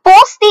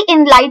 Post the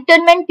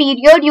Enlightenment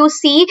period, you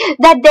see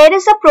that there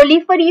is a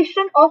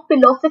proliferation of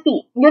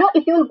philosophy. You know,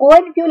 if you'll go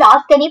and if you'll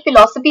ask any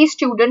philosophy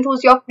student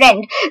who's your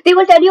friend, they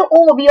will tell you,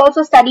 oh, we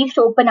also study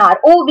Schopenhauer.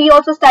 Oh, we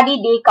also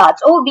study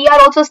Descartes. Oh, we are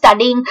also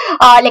studying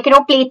like, you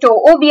know, Plato.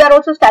 Oh, we are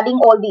also studying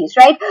all these,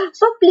 right?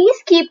 So please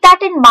keep that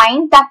in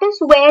mind. That is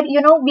where,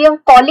 you know, we are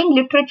calling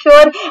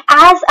literature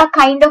as a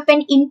kind of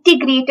an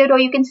integrated, or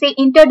you can say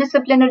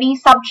interdisciplinary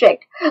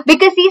subject,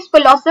 because these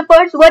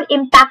philosophers were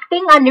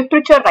impacting our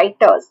literature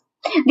writers.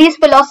 These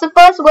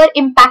philosophers were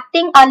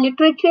impacting our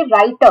literature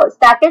writers.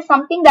 That is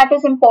something that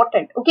is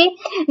important. Okay.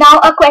 Now,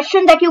 a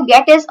question that you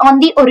get is on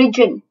the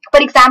origin.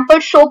 For example,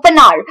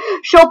 Schopenhauer.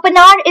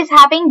 Schopenhauer is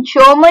having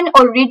German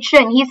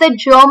origin. He's a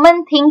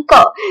German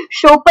thinker.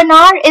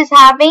 Schopenhauer is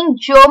having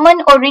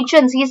German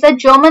origins. He's a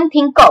German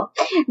thinker.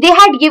 They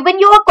had given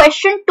you a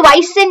question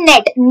twice in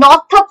NET.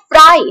 Northrop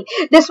Frye.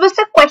 This was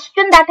a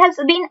question that has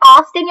been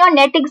asked in your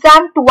NET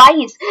exam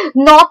twice.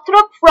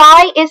 Northrop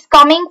Frye is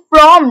coming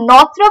from.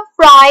 Northrop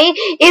Frye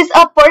is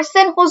a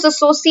person who's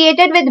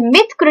associated with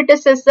myth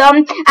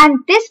criticism, and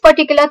this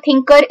particular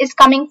thinker is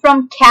coming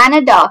from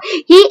Canada.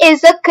 He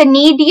is a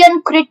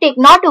Canadian critic,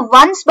 not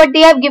once, but they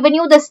have given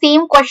you the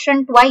same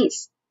question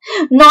twice.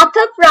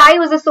 Northrop Frye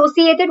was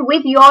associated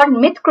with your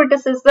myth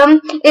criticism,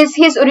 is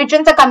his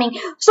origins are coming.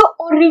 So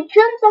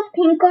origins of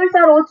thinkers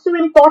are also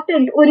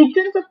important.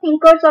 Origins of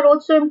thinkers are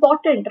also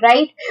important,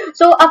 right?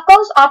 So of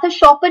course, Arthur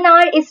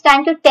Schopenhauer is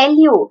trying to tell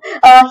you,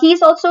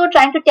 he's also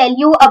trying to tell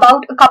you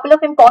about a couple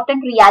of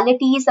important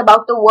realities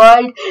about the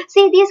world.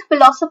 See, these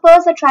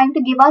philosophers are trying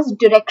to give us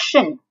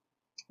direction.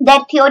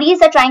 Their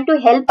theories are trying to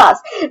help us.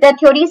 Their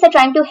theories are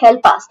trying to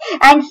help us.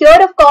 And here,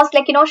 of course,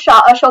 like, you know,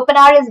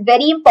 Schopenhauer is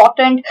very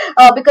important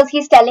because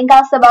he's telling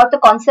us about the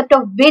concept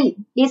of will.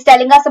 He's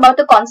telling us about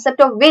the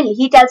concept of will.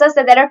 He tells us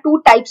that there are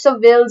two types of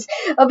wills,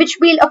 which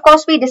we'll, of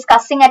course, be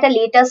discussing at a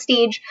later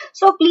stage.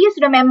 So please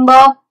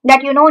remember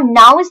that, you know,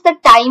 now is the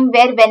time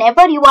where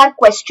whenever you are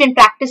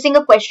practicing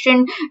a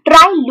question,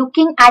 try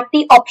looking at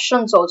the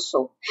options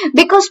also.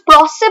 Because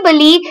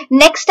possibly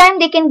next time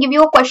they can give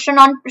you a question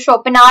on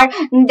Schopenhauer,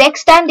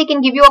 next time they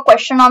can give you a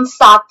question on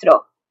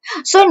Sartre.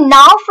 So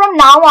now, from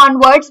now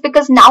onwards,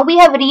 because now we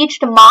have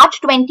reached March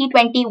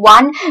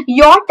 2021,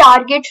 your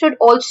target should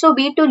also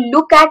be to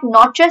look at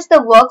not just the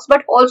works,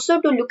 but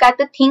also to look at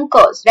the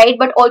thinkers, right?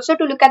 But also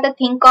to look at the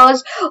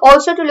thinkers,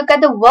 also to look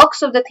at the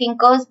works of the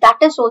thinkers. That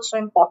is also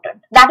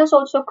important. That is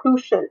also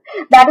crucial.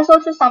 That is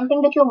also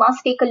something that you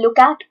must take a look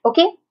at,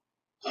 okay?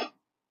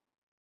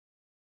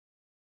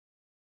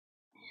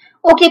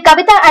 Okay,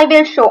 Kavita, I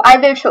will show. I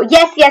will show.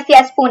 Yes, yes,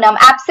 yes, Poonam.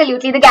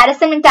 Absolutely. The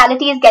garrison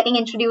mentality is getting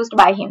introduced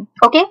by him.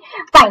 Okay,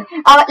 fine.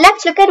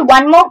 Let's look at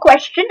one more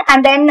question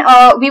and then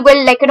we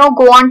will, like,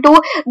 go on to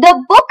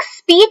the book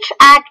Speech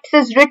Acts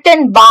is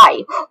written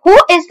by. Who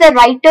is the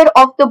writer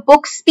of the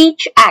book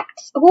Speech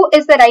Acts? Who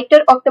is the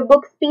writer of the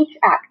book Speech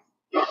Acts?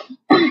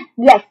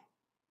 Yes.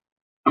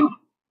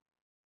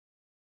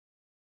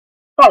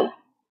 Right.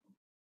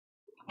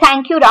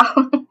 Thank you,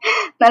 Rahul.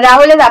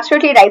 Rahul is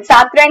absolutely right.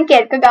 Sartre and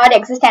Kierkegaard,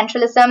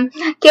 existentialism,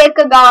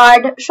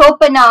 Kierkegaard,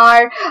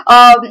 Schopenhauer,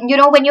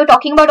 when you're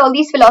talking about all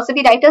these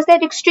philosophy writers,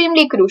 they're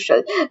extremely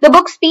crucial. The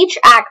book Speech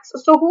Acts.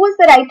 So who is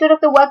the writer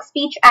of the work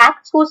Speech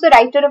Acts? Who's the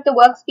writer of the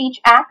work Speech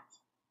Acts?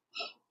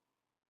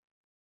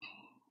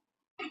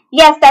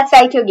 Yes, that's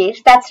right,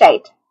 Yogesh. That's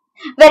right.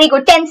 Very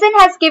good. Tenzin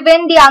has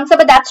given the answer,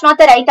 but that's not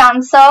the right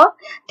answer.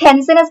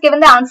 Tenzin has given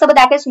the answer, but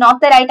that is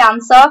not the right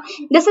answer.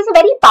 This is a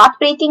very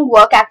path-breaking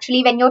work,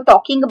 actually, when you're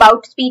talking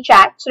about speech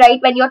acts, right?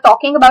 When you're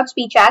talking about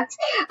speech acts,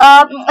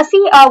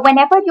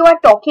 whenever you are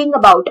talking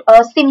about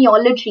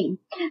semiology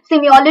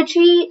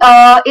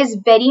is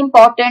very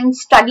important.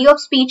 Study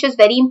of speech is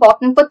very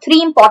important for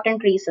three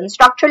important reasons.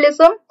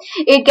 Structuralism,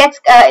 it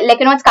gets,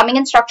 it's coming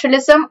in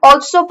structuralism,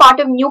 also part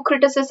of new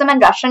criticism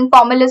and Russian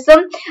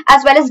formalism,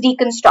 as well as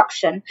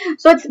deconstruction.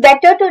 So it's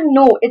better to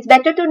know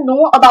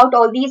about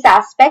all these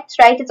aspects,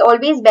 right? It's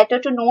always better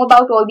to know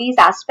about all these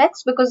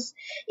aspects because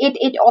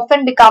it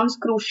often becomes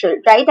crucial,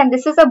 right? And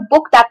this is a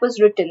book that was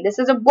written.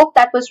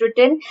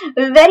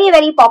 Very,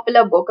 very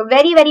popular book,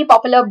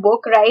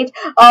 right?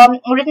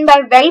 Written by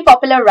a very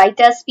popular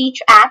writer,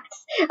 Speech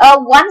Acts.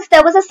 Once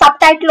there was a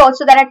subtitle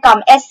also that had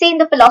come, Essay in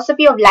the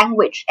Philosophy of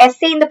Language. That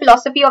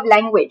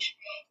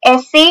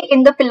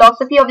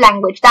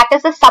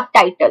is a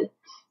subtitle.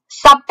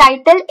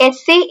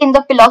 Essay in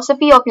the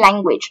Philosophy of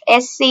Language.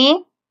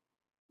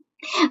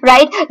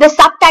 Right? The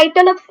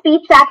subtitle of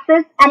Speech Acts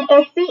is An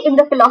Essay in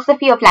the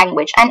Philosophy of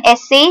Language. An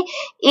essay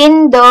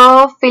in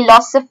the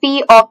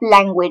philosophy of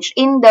language. Essay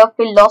in the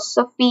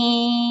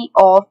philosophy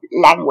of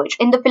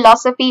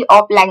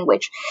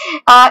language.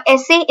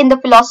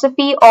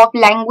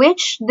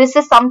 This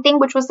is something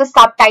which was the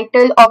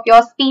subtitle of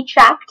your Speech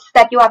Acts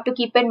that you have to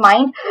keep in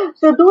mind.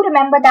 So do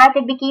remember that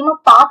it became a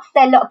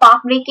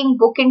path-breaking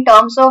book in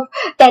terms of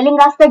telling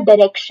us the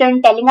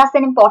direction, telling us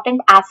an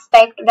important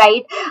aspect,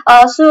 right?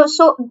 So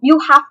you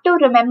have to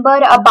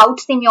remember about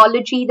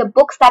semiology, the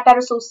books that are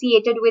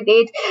associated with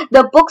it,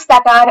 the books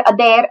that are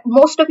there.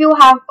 Most of you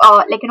have,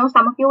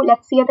 some of you,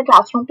 let's see at the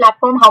classroom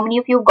platform, how many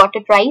of you got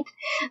it right?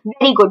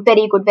 Very good.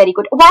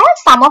 Why are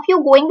some of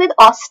you going with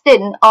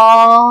Austen?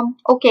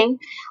 Okay.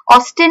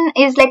 Austin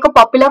is like a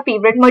popular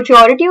favorite.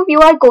 Majority of you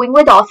are going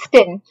with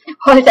Austin.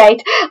 All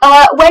right.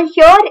 Well,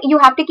 here you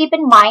have to keep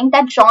in mind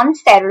that John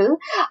Searle,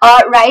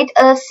 right?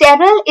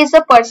 Searle is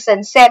a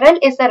person. Searle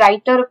is the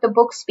writer of the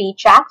book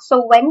Speech Acts.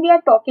 So when we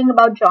are talking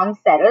about John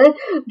Searle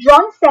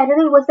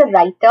was a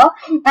writer.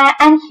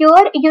 And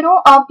here,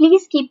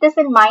 please keep this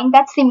in mind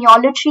that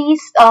semiology,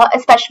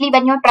 especially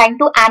when you're trying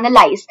to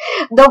analyze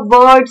the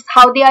words,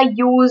 how they are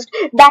used,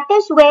 that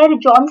is where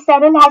John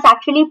Searle has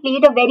actually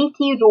played a very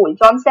key role.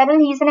 John Searle,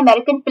 he's an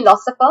American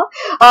philosopher.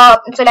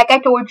 So like I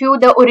told you,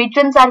 the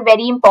origins are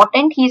very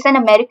important. He's an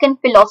American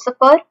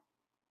philosopher.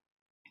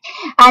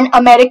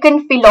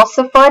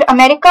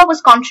 America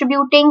was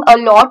contributing a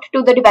lot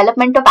to the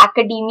development of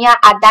academia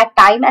at that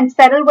time, and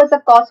Searle was,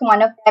 of course,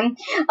 one of them.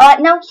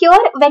 Now here,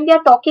 when we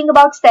are talking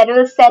about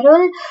Searle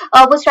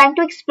was trying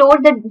to explore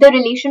the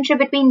relationship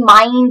between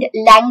mind,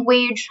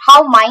 language,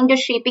 how mind is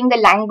shaping the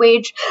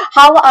language,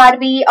 how are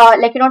we,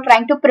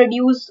 trying to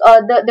produce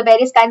the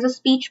various kinds of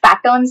speech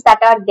patterns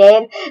that are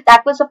there.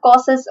 That was, of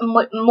course, his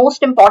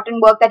most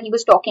important work that he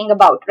was talking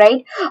about,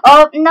 right?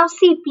 Now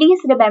see,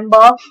 please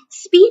remember,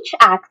 Speech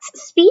Acts,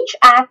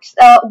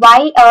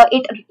 why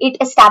it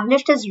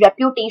established his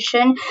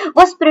reputation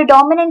was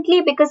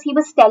predominantly because he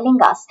was telling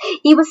us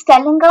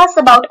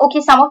about,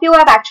 okay, some of you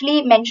have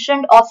actually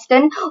mentioned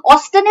Austen.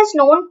 Austen is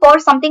known for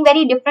something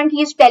very different.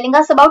 He is telling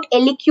us about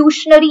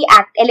elocutionary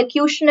act.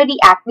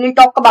 We'll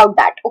talk about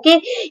that, okay?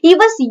 He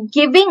was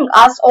giving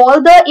us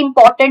all the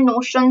important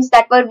notions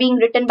that were being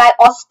written by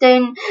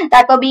Austen,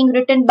 that were being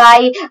written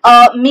by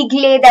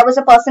Migle. There was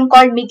a person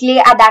called Migle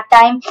at that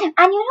time.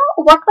 And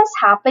what was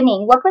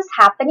happening?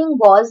 happening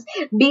was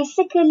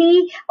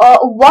basically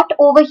what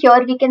over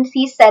here we can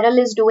see Cyril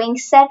is doing.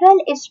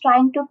 Cyril is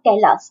trying to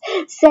tell us.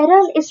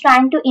 Cyril is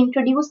trying to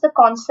introduce the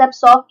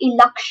concepts of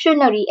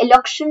electionary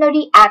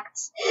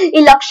acts.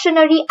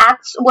 Electionary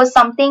acts was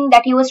something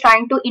that he was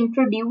trying to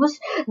introduce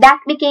that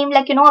became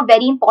like, a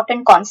very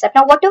important concept.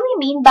 Now, what do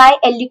we mean by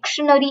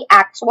electionary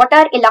acts? What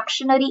are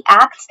electionary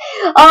acts?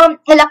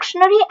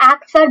 Electionary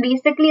acts are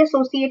basically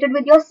associated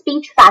with your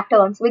speech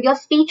patterns, with your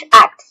speech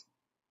acts.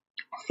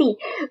 See,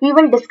 we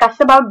will discuss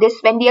about this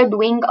when we are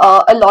doing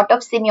a lot of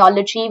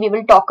semiology. We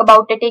will talk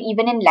about it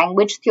even in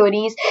language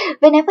theories.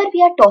 Whenever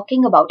we are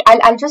talking about,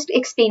 I'll just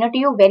explain it to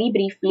you very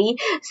briefly.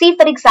 See,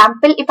 for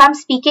example, if I'm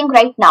speaking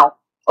right now,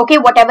 okay,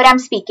 whatever I'm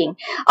speaking,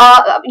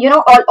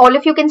 all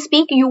of you can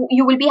speak.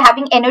 You will be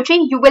having energy.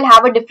 You will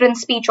have a different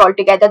speech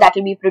altogether that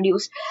will be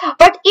produced.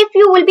 But if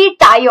you will be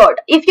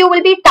tired,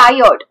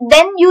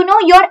 then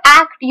your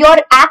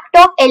act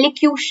of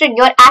elocution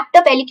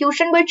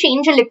will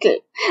change a little.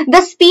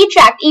 The speech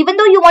act, even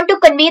though you want to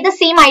convey the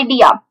same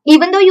idea,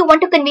 imagine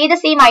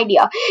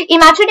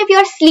if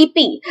you're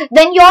sleepy,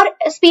 then your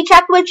speech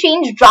act will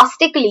change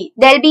drastically.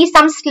 There'll be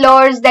some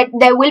slurs, that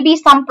there will be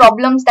some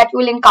problems that you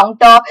will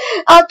encounter.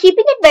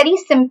 Keeping it very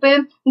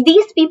simple,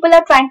 these people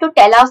are trying to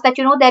tell us that,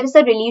 there is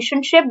a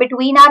relationship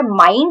between our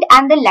mind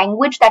and the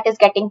language that is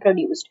getting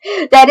produced.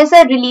 There is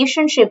a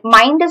relationship.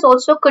 Mind is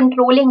also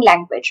controlling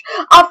language.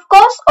 Of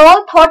course,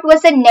 all thought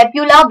was a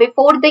nebula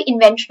before the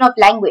invention of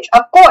language.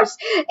 Of course,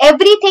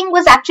 everything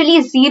was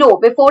actually zero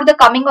before the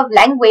coming of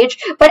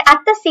language. But at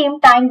the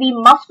same time, we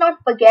must not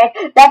forget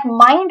that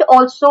mind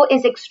also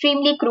is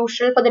extremely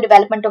crucial for the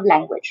development of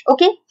language.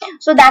 Okay,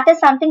 so that is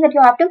something that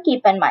you have to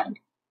keep in mind.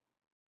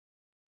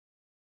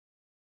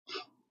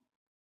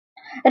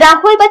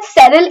 Rahul, but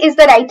Cyril is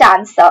the right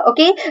answer.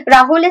 Okay,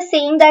 Rahul is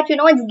saying that,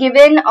 it's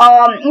given,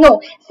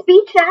 no,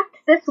 speech acts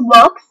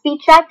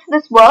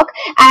this work,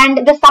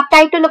 and the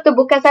subtitle of the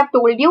book, as I've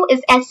told you,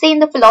 is Essay in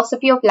the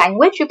Philosophy of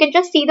Language. You can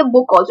just see the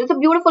book also. It's a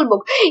beautiful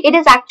book. It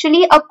is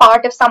actually a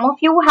part, if some of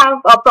you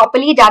have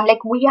properly done,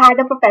 like we had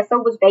a professor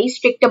who was very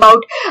strict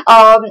about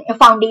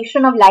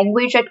foundation of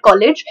language at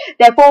college.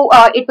 Therefore,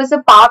 it was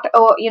a part,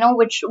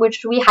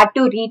 which we had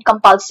to read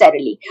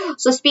compulsorily.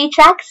 So Speech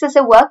Acts is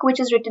a work which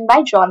is written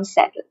by John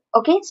Cyril.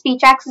 Okay,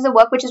 Speech Acts is a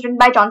work which is written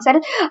by John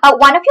Cyril.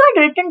 One of you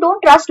had written,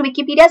 don't trust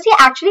Wikipedia. See,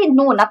 actually,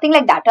 no, nothing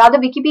like that. Rather,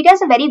 Wikipedia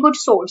is a very good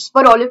source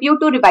for all of you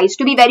to revise,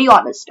 to be very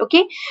honest.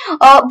 Okay,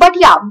 but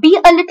yeah, be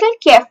a little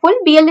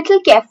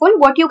careful.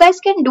 What you guys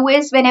can do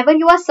is, whenever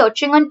you are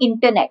searching on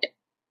internet,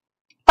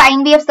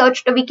 fine, we have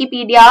searched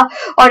Wikipedia.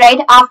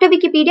 Alright, after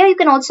Wikipedia, you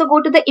can also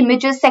go to the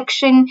images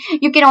section.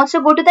 You can also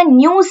go to the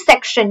news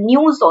section.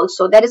 News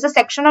also. There is a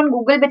section on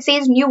Google which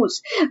says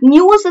news.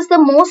 News is the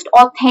most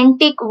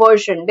authentic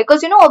version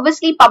because,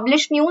 obviously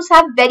published news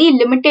have very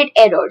limited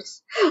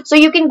errors. So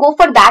you can go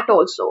for that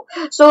also.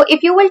 So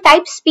if you will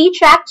type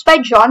Speech Acts by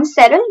John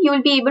Cyril, you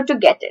will be able to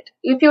get it.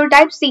 If you will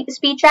type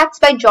Speech Acts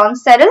by John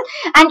Cyril,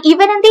 and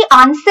even in the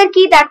answer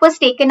key that was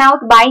taken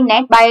out by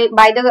NET, by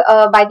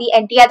the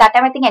NTA, at that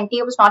time I think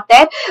NTA was not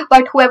there,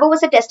 but whoever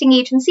was a testing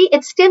agency,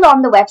 it's still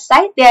on the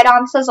website. Their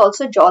answer is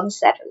also John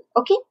Cyril.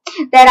 Okay,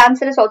 their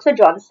answer is also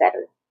John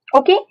Cyril.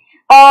 Okay,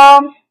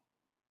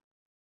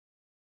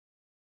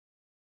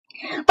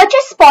 but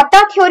your spotter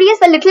theory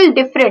is a little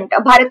different.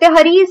 Bharatiya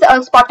Hari's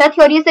spotter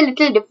theory is a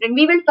little different.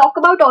 We will talk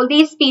about all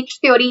these speech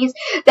theories.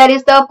 There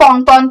is the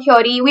pong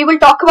theory. We will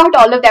talk about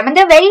all of them, and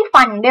they're very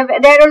fun.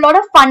 They're a lot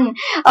of fun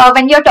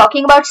when you're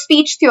talking about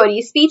speech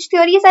theories. Speech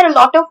theories are a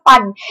lot of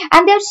fun,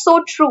 and they're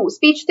so true.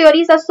 Speech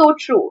theories are so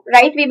true,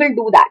 right? We will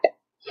do that.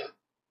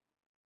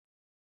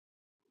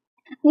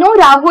 No,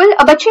 Rahul,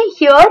 but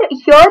here,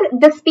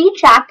 the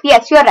Speech Act,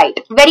 yes, you're right.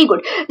 Very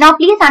good. Now,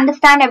 please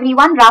understand,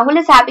 everyone, Rahul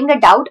is having a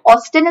doubt.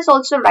 Austin is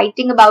also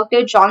writing about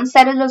it. John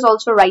Cyril is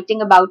also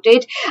writing about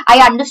it.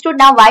 I understood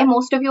now why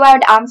most of you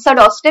had answered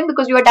Austin,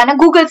 because you had done a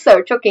Google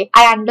search. Okay,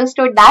 I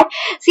understood that.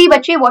 See,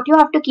 bache, what you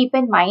have to keep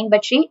in mind,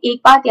 bache,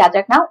 ek baat yaad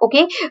rakhna,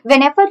 okay,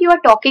 whenever you are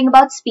talking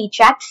about Speech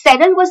Act,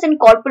 Cyril was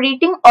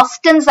incorporating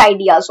Austin's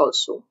ideas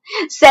also.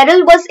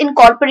 Cyril was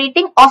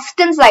incorporating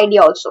Austin's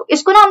idea also.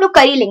 Isko na hum log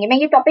kar hi lenge. Main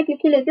ye topic likh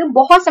लेती हूँ,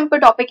 बहुत simple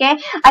topic है.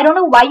 I don't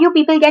know why you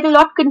people get a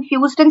lot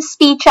confused in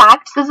speech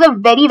acts. This is a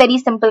very, very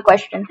simple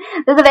question.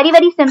 There's a very,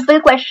 very simple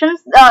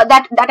questions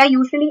that are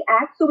usually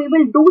asked. So we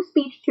will do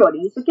speech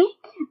theories. Okay,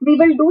 we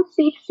will do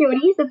speech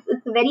theories.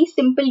 It's a very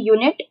simple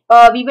unit.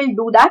 We will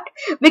do that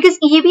because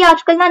ये भी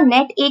आजकल ना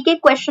net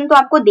एक question तो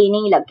आपको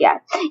देने ही लग गया है.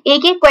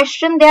 एक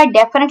question they are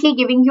definitely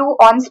giving you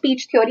on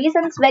speech theories,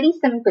 and it's very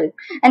simple.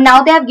 And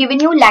now they have given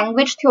you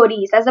language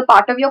theories as a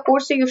part of your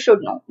course, so you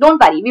should know.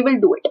 Don't worry, we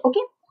will do it.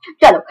 Okay.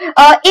 चलो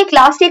एक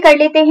last ये कर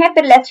लेते हैं,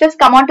 फिर let's just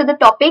come on to the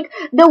topic.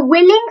 The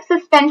willing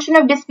suspension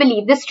of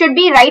disbelief. This should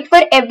be right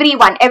for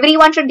everyone.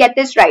 Everyone should get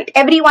this right.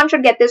 Everyone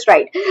should get this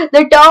right.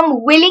 The term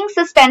willing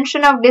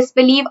suspension of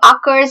disbelief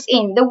occurs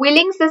in. The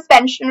willing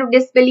suspension of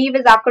disbelief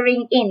is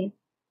occurring in.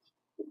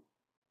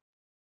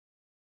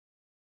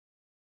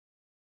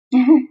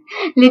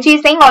 Lichi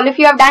is saying all of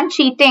you have done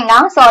cheating,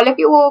 huh? So all of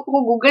you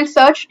who Google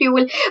searched, you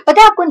will. But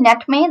आपको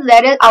net में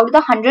there is out of the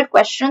 100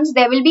 questions,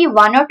 there will be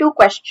 1 or 2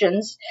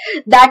 questions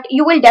that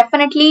you will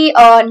definitely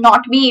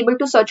not be able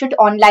to search it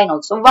online.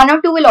 Also, 1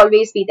 or 2 will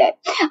always be there.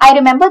 I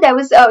remember there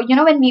was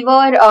when we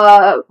were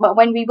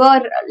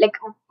like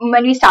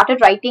when we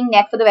started writing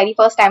net for the very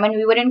first time and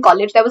we were in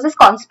college, there was this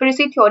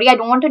conspiracy theory. I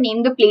don't want to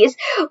name the place,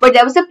 but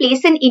there was a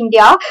place in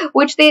India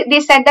which they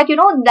said that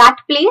that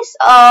place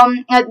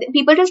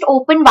people just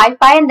open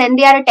Wi-Fi and then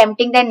they are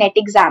attempting their net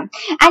exam,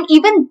 and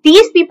even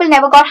these people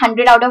never got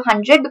 100 out of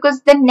 100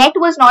 because the net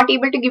was not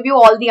able to give you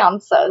all the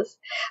answers.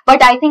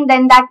 But I think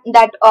then that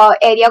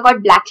area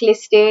got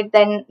blacklisted,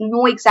 then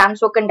no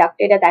exams were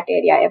conducted at that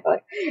area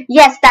ever.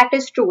 Yes, that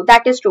is true,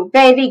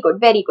 very good,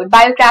 very good.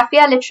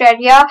 Biographia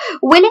literaria,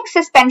 willing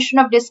suspension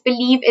of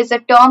disbelief is a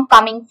term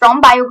coming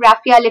from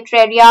Biographia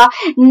literaria.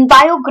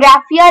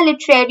 Biographia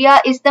literaria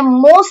is the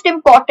most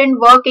important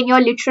work in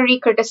your literary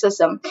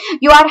criticism.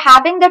 You are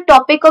having the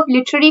topic of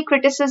literary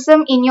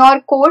criticism in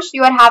your course.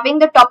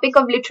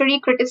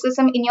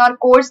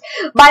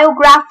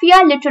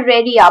 Biographia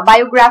literaria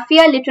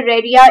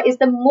is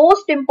the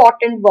most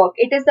important work.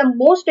 It is the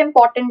most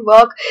important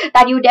work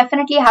that you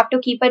definitely have to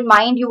keep in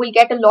mind. You will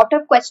get a lot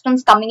of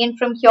questions coming in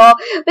from here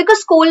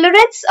because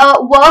Coleridge's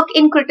work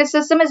in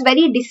criticism is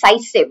very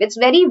decisive. It's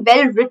very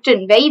well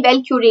written, very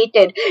well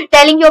curated,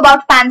 telling you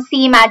about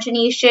fancy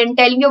imagination,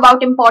 telling you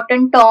about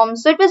important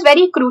terms. So it was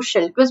very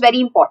crucial. It was very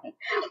important.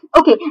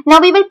 Okay,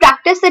 now we will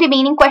practice the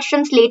remaining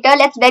questions later.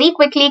 Let's very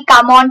quickly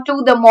come on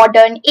to the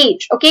modern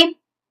age. Okay.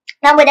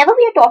 Now, whenever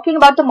we are talking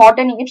about the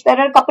modern age, there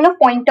are a couple of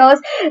pointers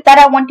that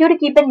I want you to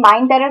keep in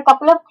mind. There are a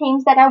couple of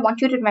things that I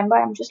want you to remember.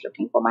 I'm just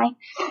looking for my,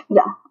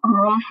 there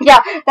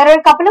are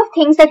a couple of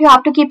things that you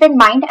have to keep in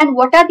mind. And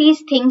what are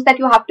these things that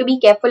you have to be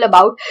careful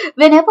about?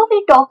 Whenever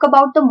we talk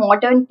about the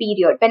modern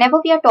period,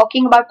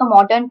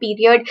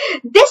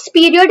 this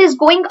period is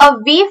going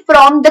away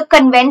from the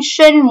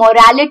convention,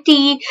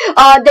 morality,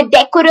 the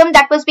decorum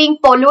that was being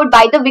followed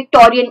by the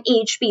Victorian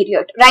age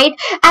period, right?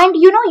 And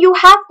you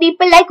have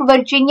people like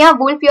Virginia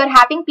Woolf. You're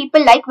having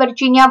people like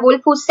Virginia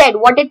Woolf who said,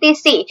 what did they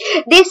say?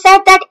 They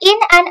said that in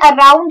and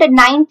around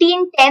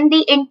 1910,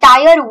 the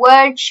entire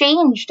world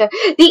changed.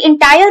 The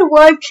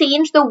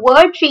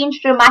world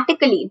changed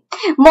dramatically.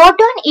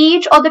 Modern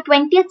age or the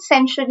 20th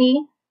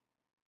century.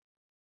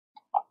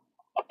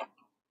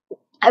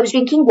 I was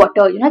drinking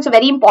water. It's a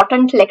very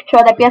important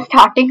lecture that we are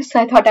starting,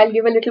 so I thought I'll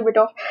give a little bit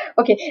of.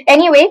 Okay.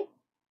 Anyway.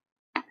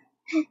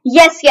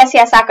 Yes,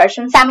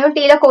 Akarshan. Samuel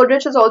Taylor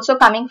Coleridge is also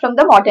coming from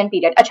the modern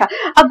period. अच्छा,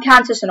 अब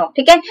ध्यान से सुनो,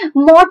 ठीक है?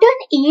 Modern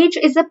age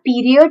is a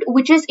period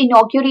which is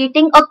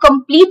inaugurating a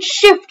complete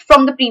shift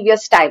from the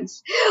previous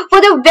times.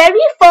 For the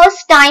very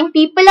first time,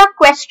 people are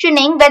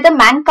questioning whether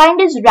mankind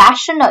is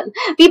rational.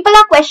 People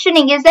are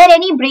questioning, is there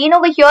any brain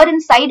over here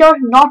inside or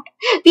not?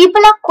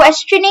 People are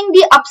questioning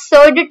the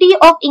absurdity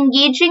of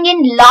engaging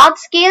in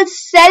large-scale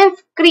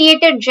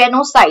self-created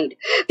genocide.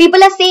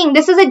 People are saying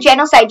this is a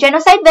genocide.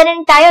 Genocide where an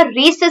entire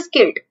race is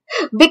killed.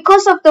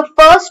 Because of the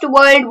First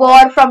World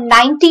War from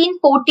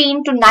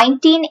 1914 to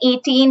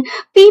 1918,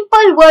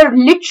 people were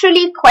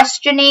literally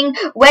questioning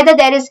whether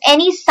there is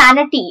any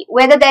sanity,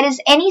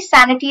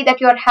 that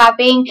you're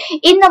having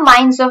in the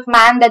minds of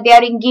man, that they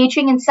are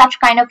engaging in such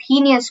kind of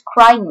heinous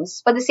crimes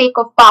for the sake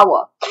of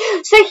power.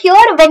 So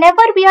here,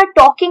 whenever we are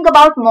talking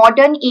about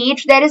modern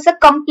age, there is a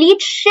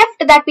complete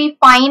shift that we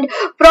find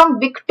from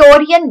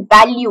Victorian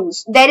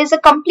values.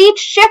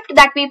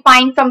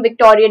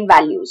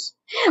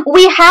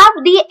 We have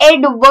the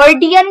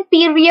Edwardian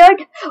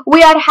period.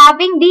 We are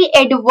having the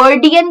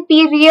Edwardian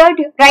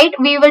period, right?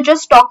 We will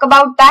just talk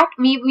about that.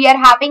 We are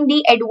having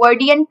the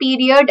Edwardian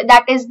period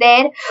that is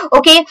there.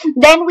 Okay.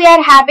 Then we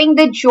are having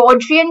the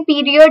Georgian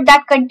period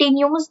that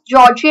continues.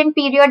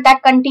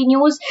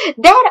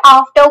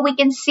 Thereafter, we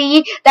can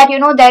see that,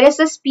 there is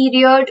this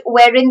period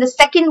wherein the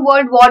Second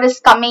World War is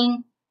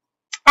coming.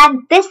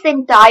 And this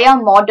entire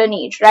modern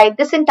age, right?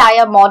 Is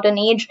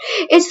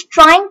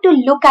trying to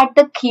look at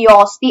the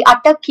chaos, the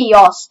utter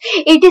chaos.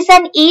 It is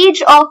an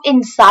age of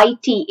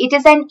anxiety. It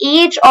is an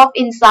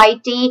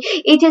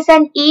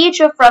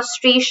age of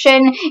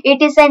frustration.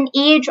 It is an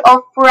age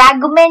of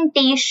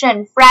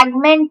fragmentation.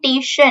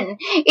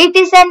 It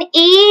is an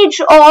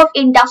age of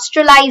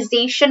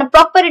industrialization, a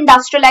proper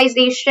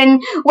industrialization,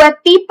 where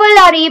people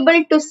are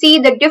able to see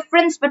the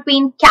difference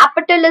between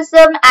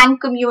capitalism and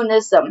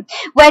communism.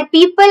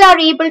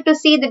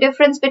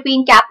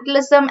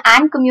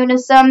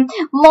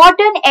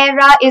 Modern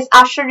era is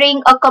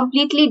ushering a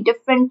completely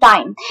different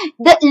time.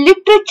 The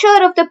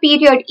literature of the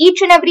period,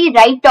 each and every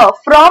writer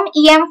from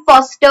E.M.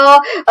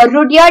 Forster,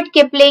 Rudyard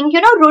Kipling,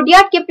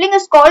 Rudyard Kipling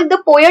is called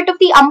the poet of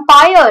the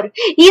empire.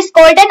 He is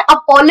called an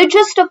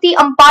apologist of the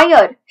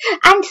empire.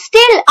 And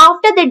still,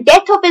 after the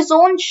death of his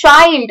own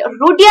child,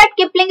 Rudyard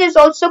Kipling is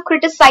also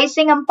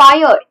criticizing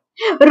empire.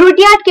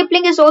 Rudyard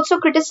Kipling is also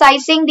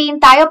criticizing the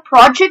entire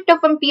project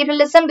of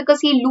imperialism because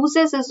he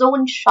loses his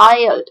own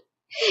child.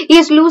 He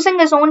is losing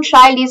his own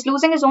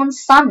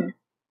son.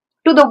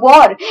 to the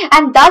war,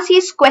 and thus he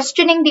is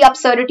questioning the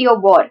absurdity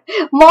of war.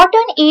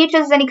 Modern age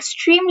is an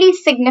extremely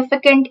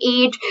significant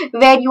age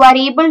where you are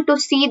able to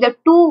see the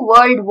two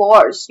world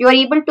wars. You are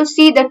able to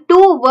see the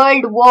two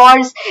world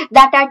wars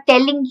that are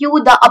telling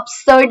you the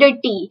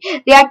absurdity.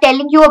 They are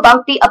telling you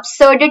about the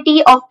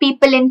absurdity of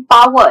people in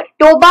power.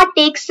 Toba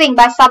Tek Singh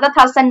by Sadat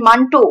Hasan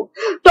Manto,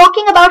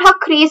 talking about how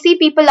crazy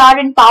people are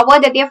in power,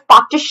 that they have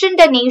partitioned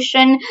a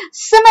nation.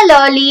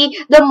 Similarly,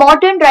 the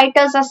modern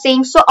writers are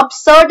saying so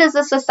absurd is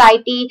the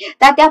society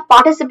that they are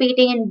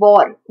participating in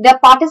war. They are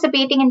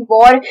participating in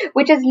war,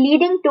 which is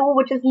leading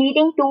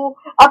to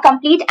a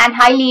complete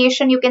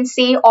annihilation, you can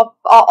say, of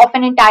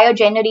an entire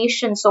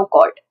generation, so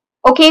called.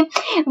 Okay,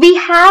 we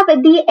have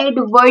the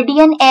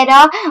Edwardian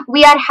era.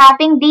 We are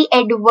having the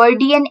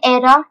Edwardian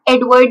era.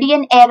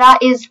 Edwardian era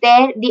is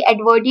there. The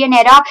Edwardian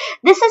era.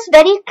 This is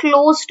very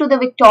close to the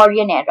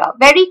Victorian era.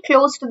 Very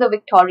close to the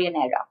Victorian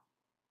era.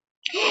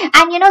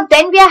 And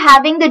then we are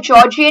having the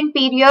Georgian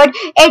period.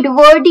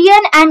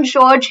 Edwardian and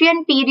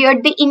Georgian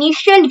period, the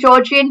initial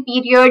Georgian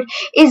period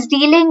is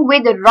dealing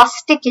with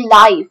rustic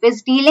life,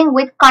 is dealing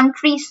with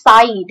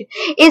countryside,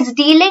 is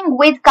dealing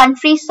with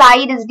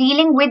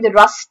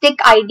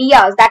rustic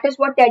ideas. That is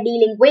what they're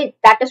dealing with.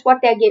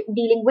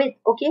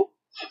 Okay.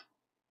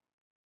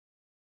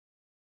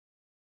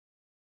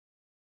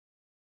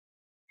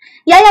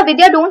 Yeah,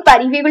 Vidya, don't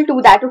worry. We will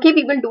do that. Okay,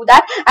 we will do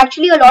that.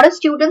 Actually, a lot of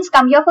students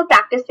come here for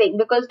practicing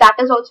because that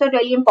is also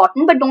really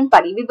important. But don't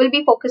worry. We will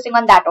be focusing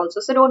on that also.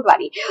 So don't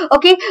worry.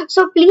 Okay,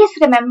 so please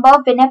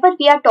remember, whenever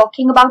we are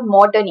talking about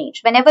modern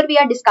age, whenever we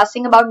are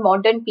discussing about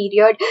modern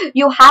period,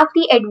 you have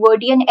the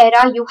Edwardian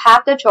era, you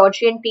have the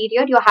Georgian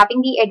period, you're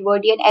having the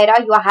Edwardian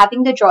era, you are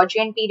having the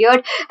Georgian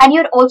period, and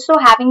you're also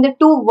having the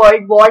two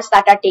world wars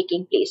that are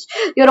taking place.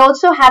 You're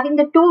also having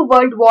the two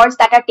world wars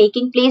that are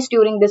taking place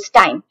during this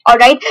time. All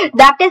right,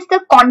 that is the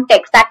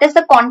context. That is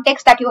the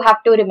context that you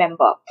have to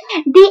remember.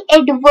 The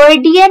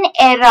Edwardian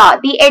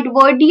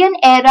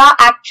era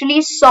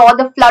actually saw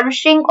the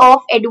flourishing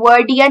of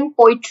Edwardian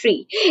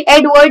poetry.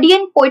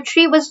 Edwardian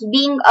poetry was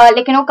being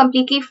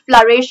completely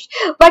flourished,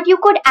 but you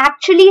could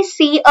actually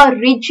see a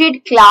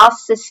rigid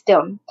class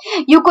system.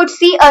 You could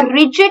see a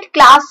rigid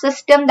class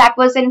system that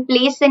was in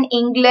place in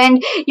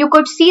England. You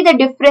could see the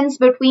difference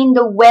between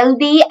the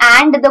wealthy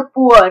and the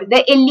poor,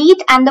 the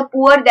elite and the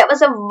poor. There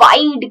was a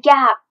wide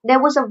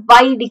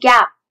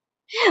gap.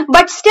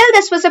 But still,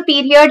 this was a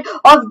period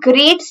of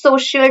great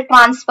social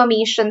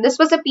transformation. This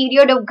was a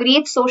period of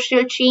great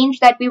social change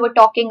that we were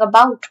talking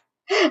about,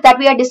 that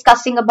we are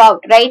discussing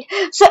about, right?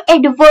 So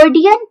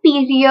Edwardian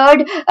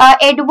period,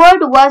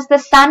 Edward was the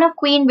son of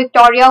Queen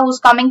Victoria who's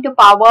coming to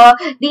power.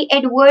 The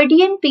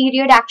Edwardian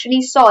period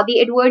actually saw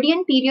in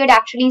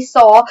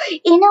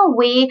a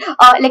way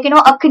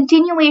a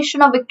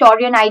continuation of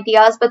Victorian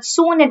ideas, but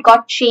soon it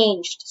got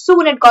changed.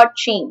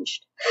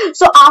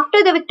 So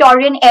after the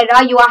Victorian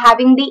era, you are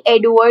having the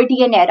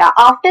Edwardian era.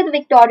 After the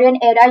Victorian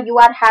era, you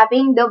are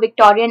having the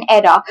Victorian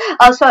era.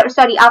 After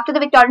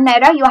the Victorian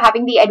era, you are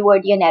having the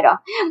Edwardian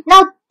era.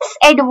 Now, this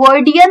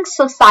Edwardian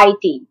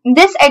society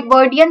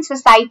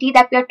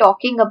that we are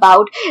talking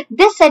about,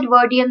 this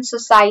Edwardian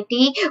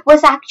society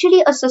was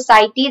actually a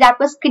society that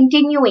was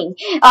continuing.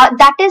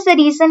 That is the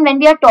reason when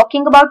we are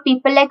talking about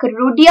people like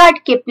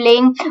Rudyard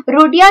Kipling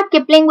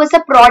was a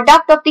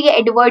product of the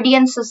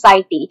Edwardian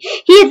society.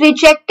 He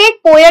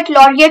rejected poet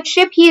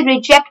laureateship, he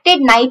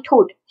rejected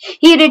knighthood.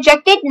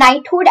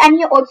 And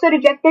he also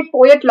rejected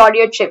poet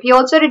laureateship.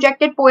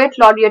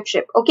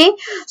 Okay,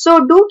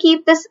 so do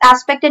keep this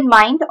aspect in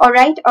mind. All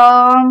right.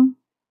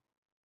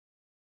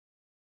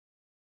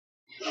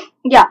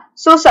 Yeah,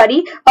 so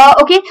sorry.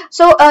 Okay,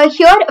 so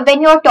here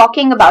when you're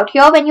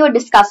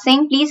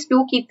discussing, please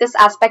do keep this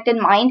aspect in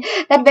mind,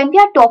 that when we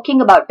are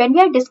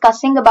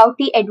discussing about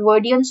the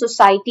Edwardian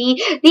society,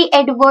 the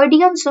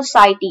Edwardian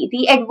society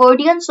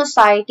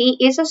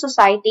is a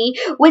society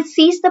which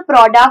sees the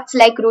products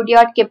like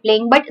Rudyard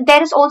Kipling, but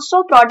there is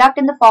also product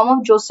in the form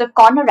of Joseph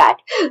Conrad.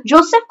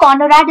 Joseph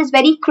Conrad is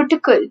very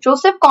critical.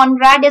 Joseph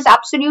Conrad is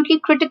absolutely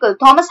critical.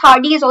 Thomas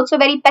Hardy is also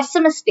very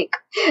pessimistic.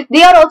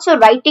 They are also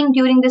writing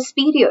during this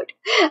period.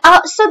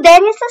 So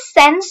there is a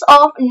sense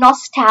of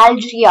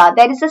nostalgia.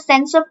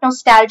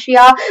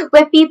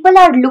 Where people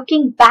are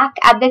looking back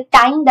at the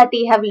time that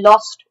they have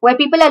lost.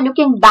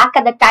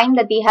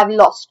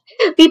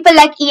 People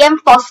like E.M.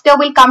 Foster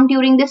will come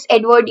during this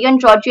Edwardian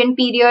Georgian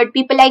period.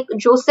 People like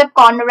Joseph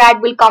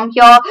Conrad will come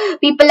here.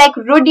 People like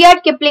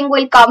Rudyard Kipling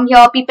will come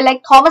here. People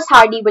like Thomas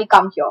Hardy will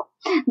come here.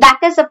 That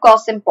is, of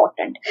course,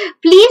 important.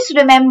 Please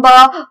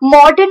remember,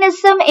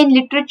 modernism in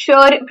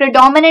literature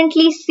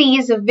predominantly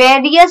sees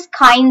various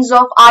kinds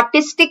of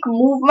artistic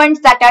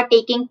movements that are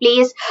taking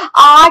place.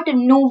 Art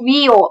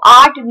Nouveau,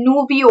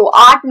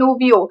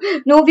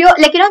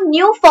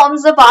 new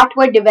forms of art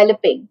were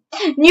developing.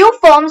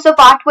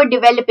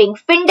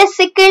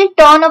 Findicicle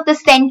turn of the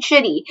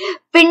century,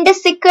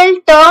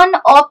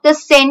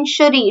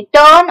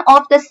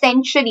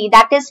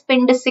 that is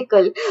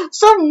Findicicle.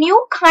 So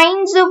new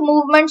kinds of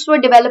movements were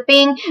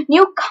developing,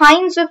 new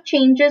kinds of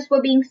changes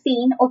were being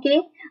seen.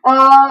 Okay,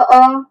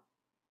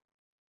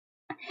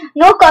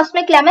 No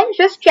Cosmic Lemon,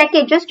 just check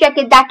it, just check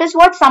it. That is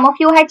what some of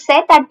you had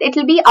said, that it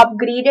will be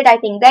upgraded. I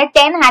think there are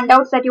 10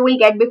 handouts that you will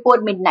get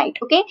before midnight.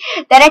 Okay,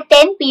 there are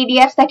 10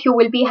 PDFs that you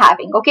will be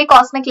having. Okay,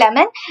 Cosmic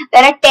Lemon,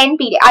 there are 10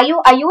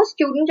 PDFs. Are you a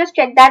student? Just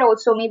check that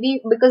also,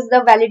 maybe because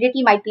the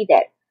validity might be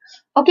there.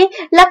 Okay,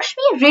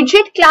 Lakshmi,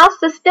 rigid class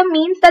system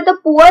means that the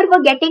poor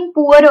were getting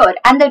poorer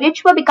and the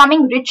rich were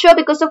becoming richer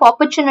because of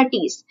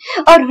opportunities.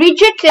 A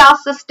rigid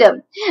class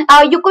system.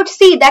 You could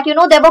see that, you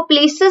know, there were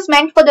places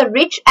meant for the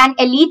rich and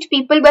elite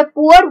people where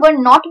poor were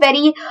not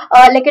very,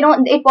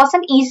 it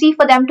wasn't easy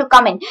for them to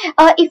come in.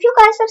 If you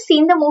guys have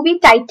seen the movie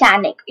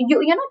Titanic,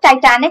 you know,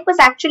 Titanic was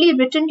actually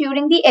written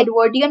during the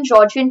Edwardian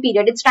Georgian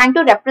period. It's trying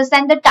to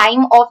represent the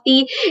time of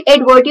the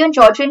Edwardian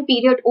Georgian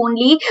period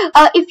only.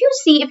 If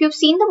you've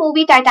seen the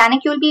movie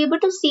Titanic, you'll be able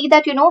to see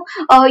that, you know,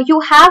 you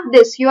have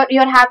this, you're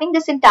having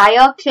this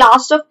entire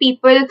class of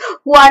people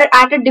who are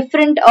at a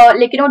different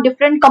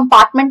different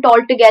compartment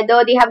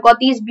altogether. They have got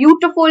these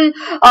beautiful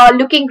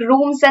looking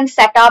rooms and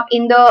setup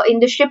in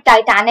the ship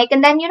Titanic,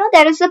 and then, you know,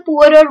 there is a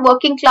poorer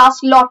working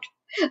class lot.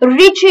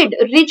 Rigid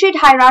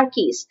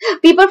hierarchies.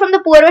 People from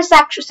the poorer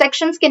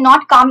sections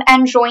cannot come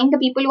and join the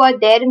people who are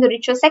there in the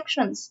richer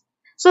sections.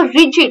 So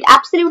rigid,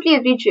 absolutely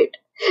rigid.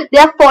 They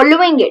are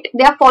following it.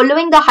 They are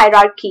following the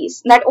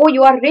hierarchies that, oh,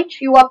 you are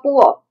rich, you are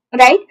poor,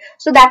 right?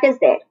 So that is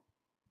there.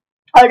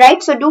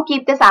 Alright, so do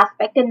keep this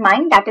aspect in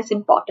mind, that is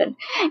important.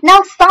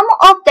 Now, some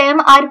of them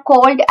are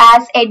called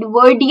as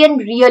Edwardian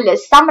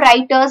realists. Some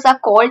writers are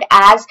called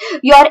as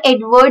your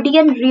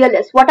Edwardian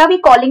realists. What are we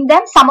calling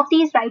them? Some of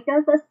these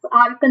writers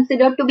are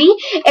considered to be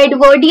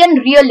Edwardian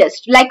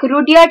realists, like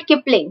Rudyard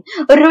Kipling.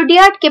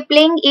 Rudyard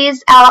Kipling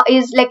is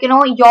like, you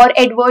know, your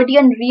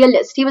Edwardian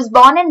realist. He was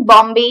born in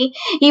Bombay.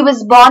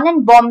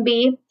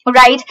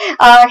 Right,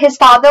 his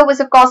father was,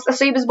 of course,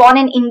 so he was born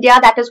in India.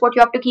 That is what you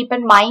have to keep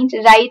in mind,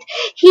 right?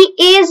 He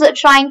is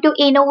trying to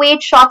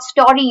innovate short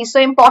stories, so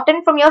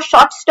important from your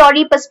short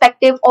story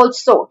perspective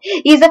also.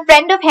 He's a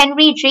friend of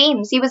Henry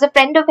James. He was a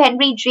friend of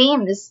Henry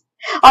James.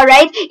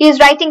 Alright, he's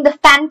writing The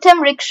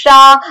Phantom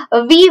Rickshaw,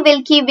 Wee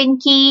Wilkie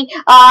Winkie,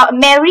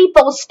 Mary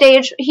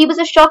Postage. He was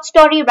a short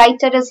story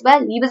writer as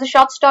well.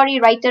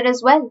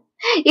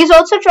 He's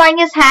also trying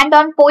his hand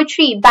on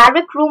poetry,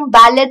 barrack room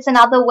ballads and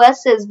other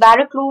verses.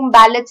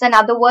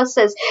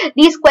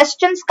 These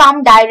questions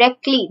come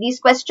directly. These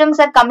questions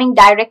are coming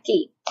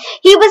directly.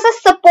 He was a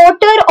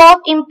supporter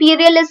of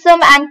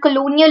imperialism and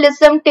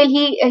colonialism till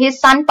his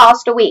son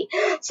passed away.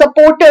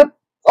 Supporter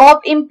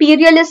of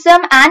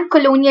imperialism and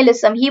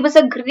colonialism. He was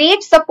a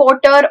great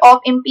supporter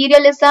of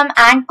imperialism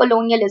and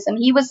colonialism.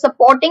 He was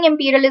supporting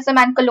imperialism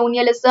and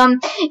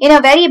colonialism in a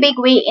very big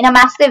way, in a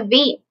massive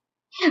way.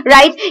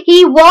 Right?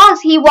 He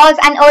was,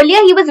 and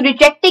earlier he was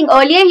rejecting,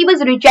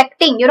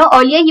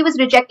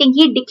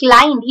 he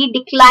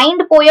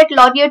declined poet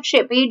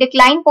laureateship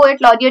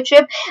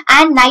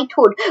and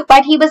knighthood,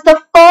 but he was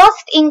the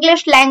first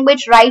English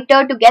language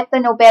writer to get the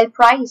Nobel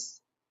Prize.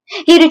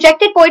 He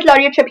rejected poet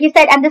laureateship. He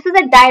said, and this is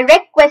a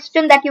direct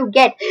question that you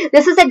get.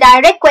 This is a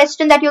direct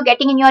question that you're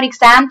getting in your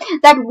exam,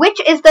 that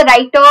which is the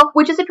writer,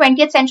 which is a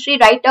 20th century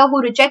writer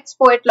who rejects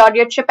poet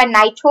laureateship and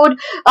knighthood?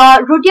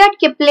 Rudyard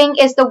Kipling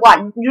is the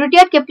one.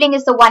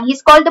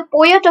 He's called the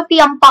poet of the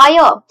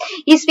empire.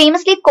 He's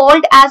famously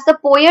called as the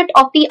poet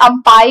of the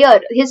empire.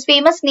 His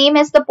famous name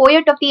is the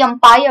poet of the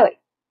empire.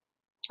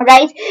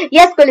 Right?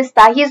 Yes,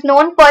 Kulista. He is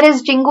known for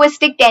his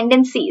jingoistic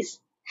tendencies.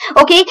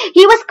 Okay,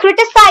 he was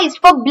criticized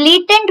for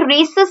blatant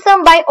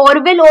racism by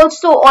Orwell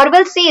also.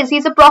 Orwell says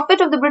he's a prophet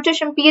of the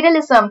British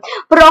imperialism.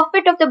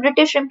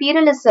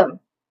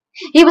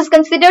 He was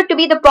considered to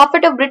be the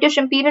prophet of British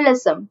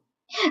imperialism.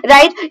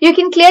 Right? You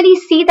can clearly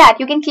see that.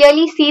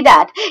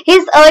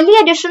 His early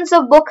editions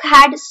of book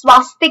had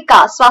swastik,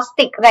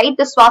 right?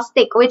 The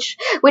swastik,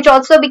 which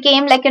also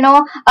became, like, you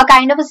know, a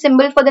kind of a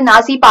symbol for the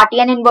Nazi party,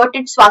 an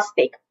inverted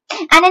swastik.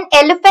 And an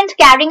elephant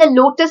carrying a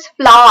lotus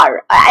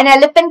flower,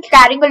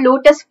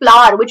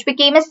 which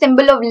became a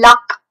symbol of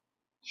luck.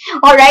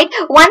 Alright,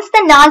 once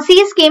the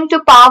Nazis came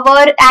to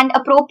power and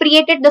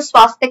appropriated the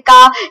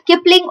swastika,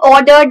 Kipling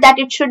ordered that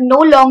it should no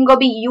longer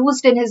be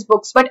used in his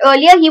books. But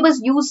earlier in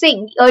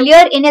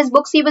his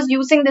books he was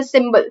using this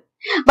symbol.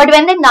 But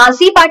when the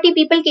Nazi party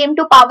people came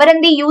to power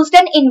and they used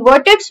an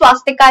inverted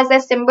swastika as a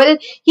symbol,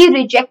 he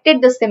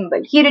rejected the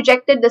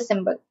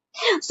symbol.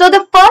 So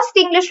the first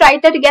English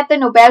writer to get the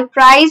Nobel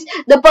Prize,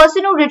 the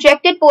person who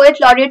rejected poet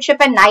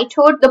laureateship and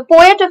knighthood, the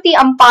poet of the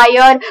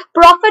empire,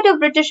 prophet of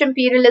British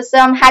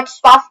imperialism, had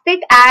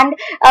swastik and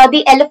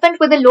the elephant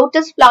with the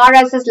lotus flower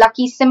as his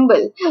lucky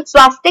symbol.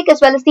 Swastik as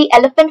well as the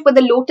elephant with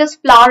the lotus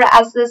flower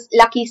as his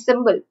lucky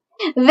symbol.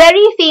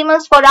 Very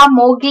famous for our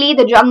Mowgli,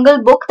 the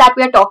Jungle Book that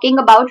we are talking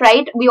about,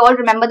 right? We all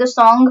remember the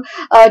song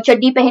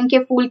Chaddi Pehen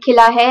Ke Phool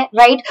Khila Hai,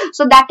 right?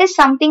 So that is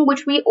something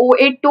which we owe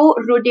it to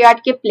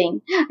Rudyard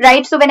Kipling,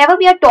 right? So whenever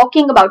we are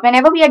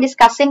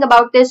discussing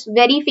about this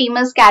very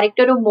famous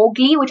character of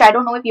Mowgli, which I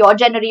don't know if your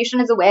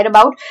generation is aware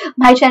about,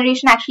 my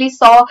generation actually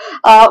saw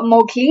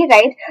Mowgli,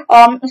 right?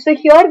 So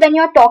here when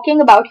you're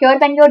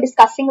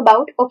discussing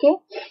about, okay,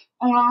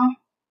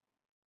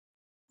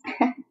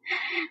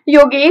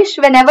 Yogesh,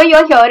 whenever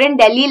you're here in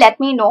Delhi, let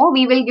me know.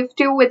 We will gift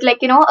you with,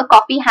 like, a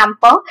coffee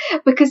hamper,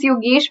 because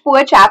Yogesh,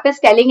 poor chap, is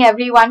telling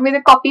everyone with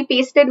a copy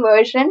pasted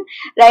version,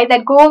 right,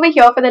 that go over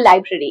here for the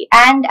library.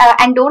 And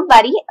don't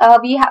worry,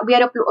 we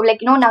are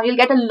now you'll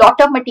get a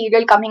lot of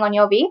material coming on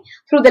your way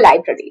through the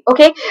library.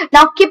 Okay.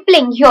 Now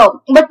Kipling here,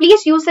 but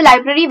please use the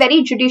library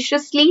very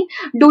judiciously.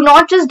 Do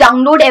not just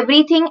download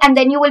everything and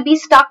then you will be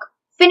stuck.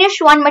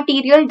 Finish one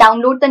material,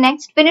 download the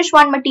next, finish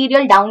one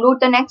material, download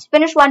the next,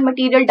 finish one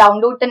material,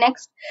 download the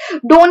next.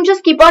 Don't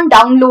just keep on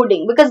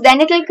downloading, because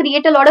then it will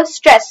create a lot of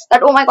stress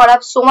that, oh my god, I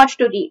have so much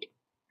to read.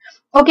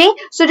 Okay,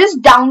 so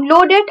just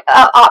download it,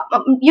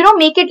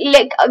 make it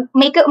like,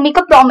 make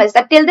a promise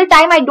that till the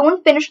time I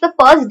don't finish the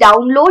first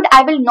download,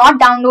 I will not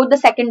download the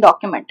second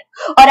document,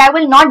 or I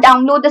will not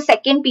download the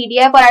second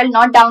PDF, or I will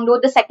not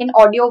download the second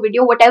audio,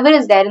 video, whatever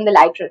is there in the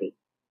library.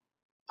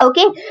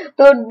 Okay,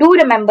 so do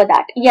remember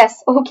that.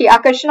 Yes, okay,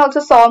 Akarshan also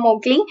saw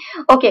Mowgli.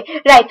 Okay,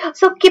 right.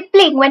 So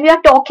Kipling, when we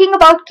are talking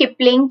about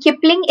Kipling,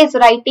 Kipling is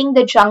writing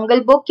the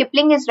Jungle Book.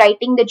 Kipling is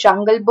writing the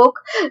Jungle Book.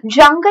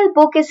 Jungle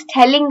Book is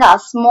telling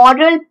us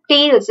moral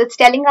tales. It's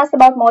telling us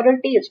about moral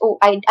tales. Oh,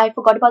 I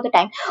forgot about the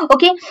time.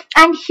 Okay,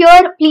 and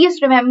here,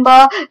 please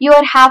remember, you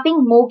are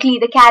having Mowgli,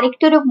 the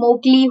character of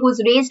Mowgli,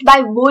 who's raised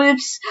by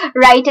wolves,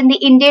 right, in the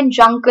Indian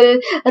jungle.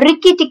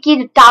 Rikki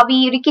Tikki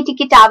Tavi,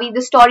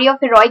 the story of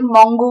heroic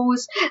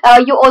mongoose.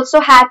 You also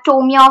had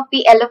Tomia of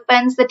the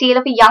elephants, the tale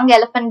of a young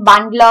elephant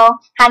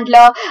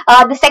handler.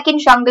 The second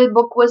Jungle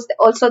Book was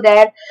also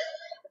there.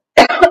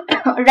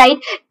 Right.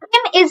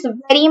 Kim is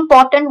very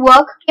important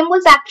work. Kim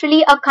was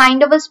actually a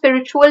kind of a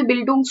spiritual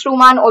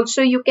Bildungsroman,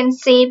 also you can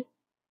say.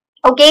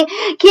 Okay,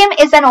 Kim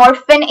is an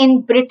orphan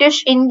in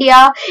British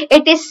India.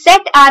 It is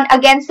set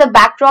against the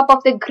backdrop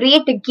of the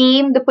Great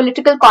Game, the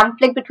political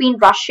conflict between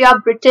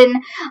Russia,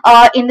 Britain,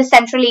 in the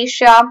Central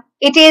Asia.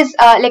 It is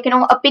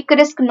a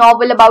picaresque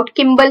novel about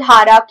Kimball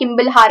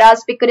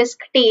Hara's picaresque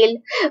tale.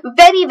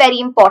 Very, very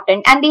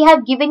important. And they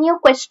have given you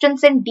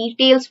questions and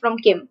details from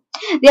Kim.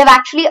 They have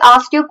actually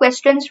asked you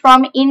questions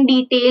from in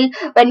detail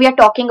when we are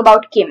talking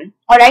about Kim.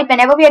 Alright,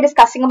 whenever we are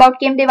discussing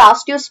about Kim, they've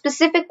asked you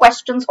specific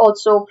questions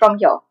also from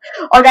here.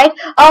 Alright,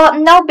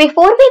 now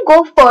before we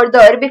go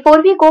further,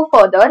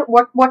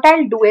 what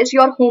I'll do is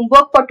your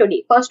homework for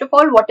today. First of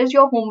all, what is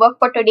your homework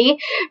for today?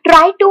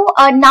 Try to,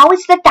 now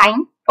is the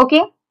time,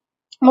 okay?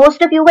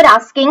 Most of you were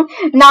asking,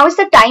 now is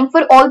the time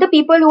for all the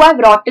people who have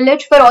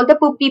Routledge, for all the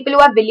people who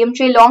have William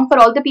J. Long, for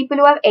all the people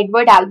who have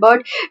Edward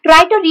Albert.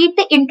 Try to read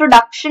the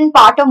introduction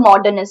part of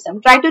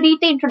modernism. I'll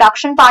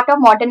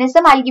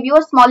give you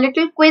a small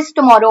little quiz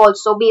tomorrow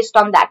also based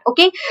on that.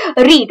 Okay,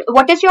 read.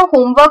 What is your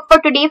homework for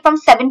today from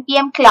 7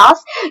 p.m.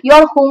 class?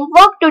 Your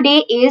homework today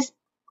is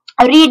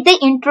read the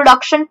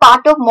introduction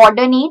part of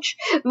Modern Age,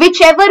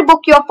 whichever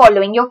book you're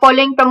following. You're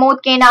following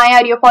Pramod K.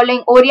 Nair, you're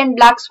following Orient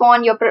Black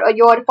Swan, you're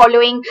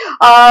following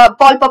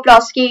Paul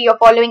Poplawski, you're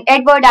following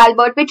Edward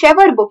Albert,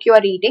 whichever book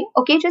you're reading.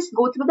 Okay, just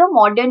go through the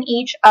Modern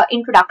Age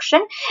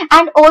introduction,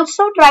 and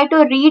also try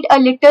to read a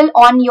little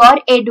on your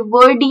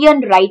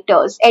Edwardian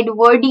writers.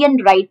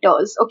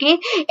 Okay,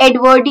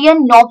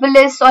 Edwardian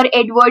novelists or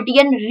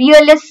Edwardian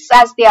realists,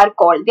 as they are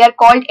called. They are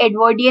called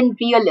Edwardian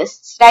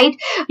realists, right?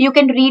 You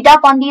can read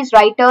up on these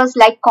writers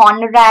like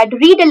Conrad,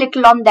 read a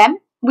little on them.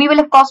 We will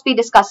of course be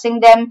discussing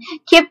them.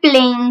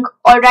 Kipling,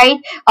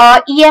 alright,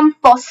 E.M.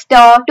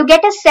 Foster, to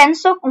get a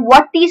sense of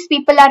what these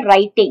people are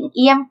writing.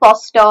 E.M.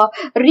 Foster,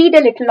 read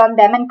a little on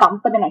them and come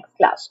for the next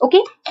class.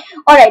 Okay,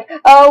 alright,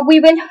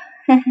 we will.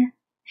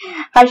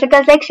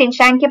 Harshika's like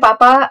Shinshan ke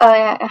papa,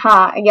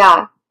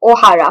 yeah.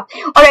 O'Hara.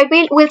 Alright,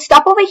 we'll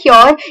stop over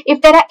here.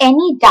 If there are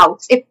any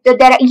doubts, if there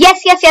are,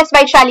 yes,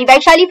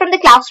 Vaishali from the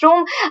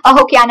classroom.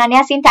 Okay,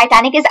 Ananya seen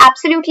Titanic is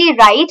absolutely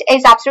right,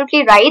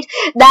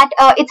 that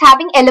it's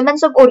having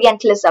elements of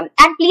Orientalism.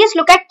 And please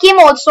look at Kim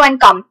also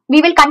and come.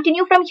 We will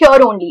continue from here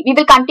only.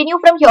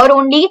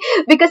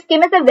 Because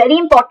Kim is a very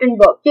important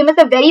work.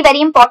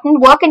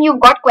 And you've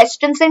got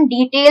questions in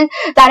detail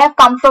that have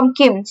come from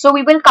Kim. So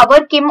we will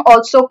cover Kim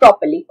also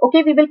properly.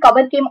 Okay,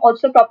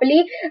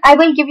 I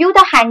will give you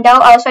the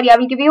handout. I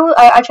will give you,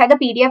 I'll share the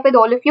PDF with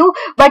all of you,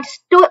 but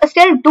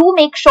still do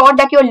make sure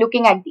that you're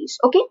looking at these.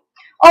 Okay.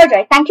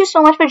 Alright. Thank you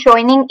so much for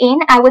joining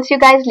in. I will see you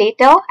guys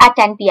later at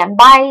 10 p.m.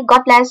 Bye.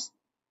 God bless.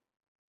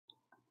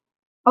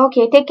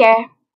 Okay. Take care.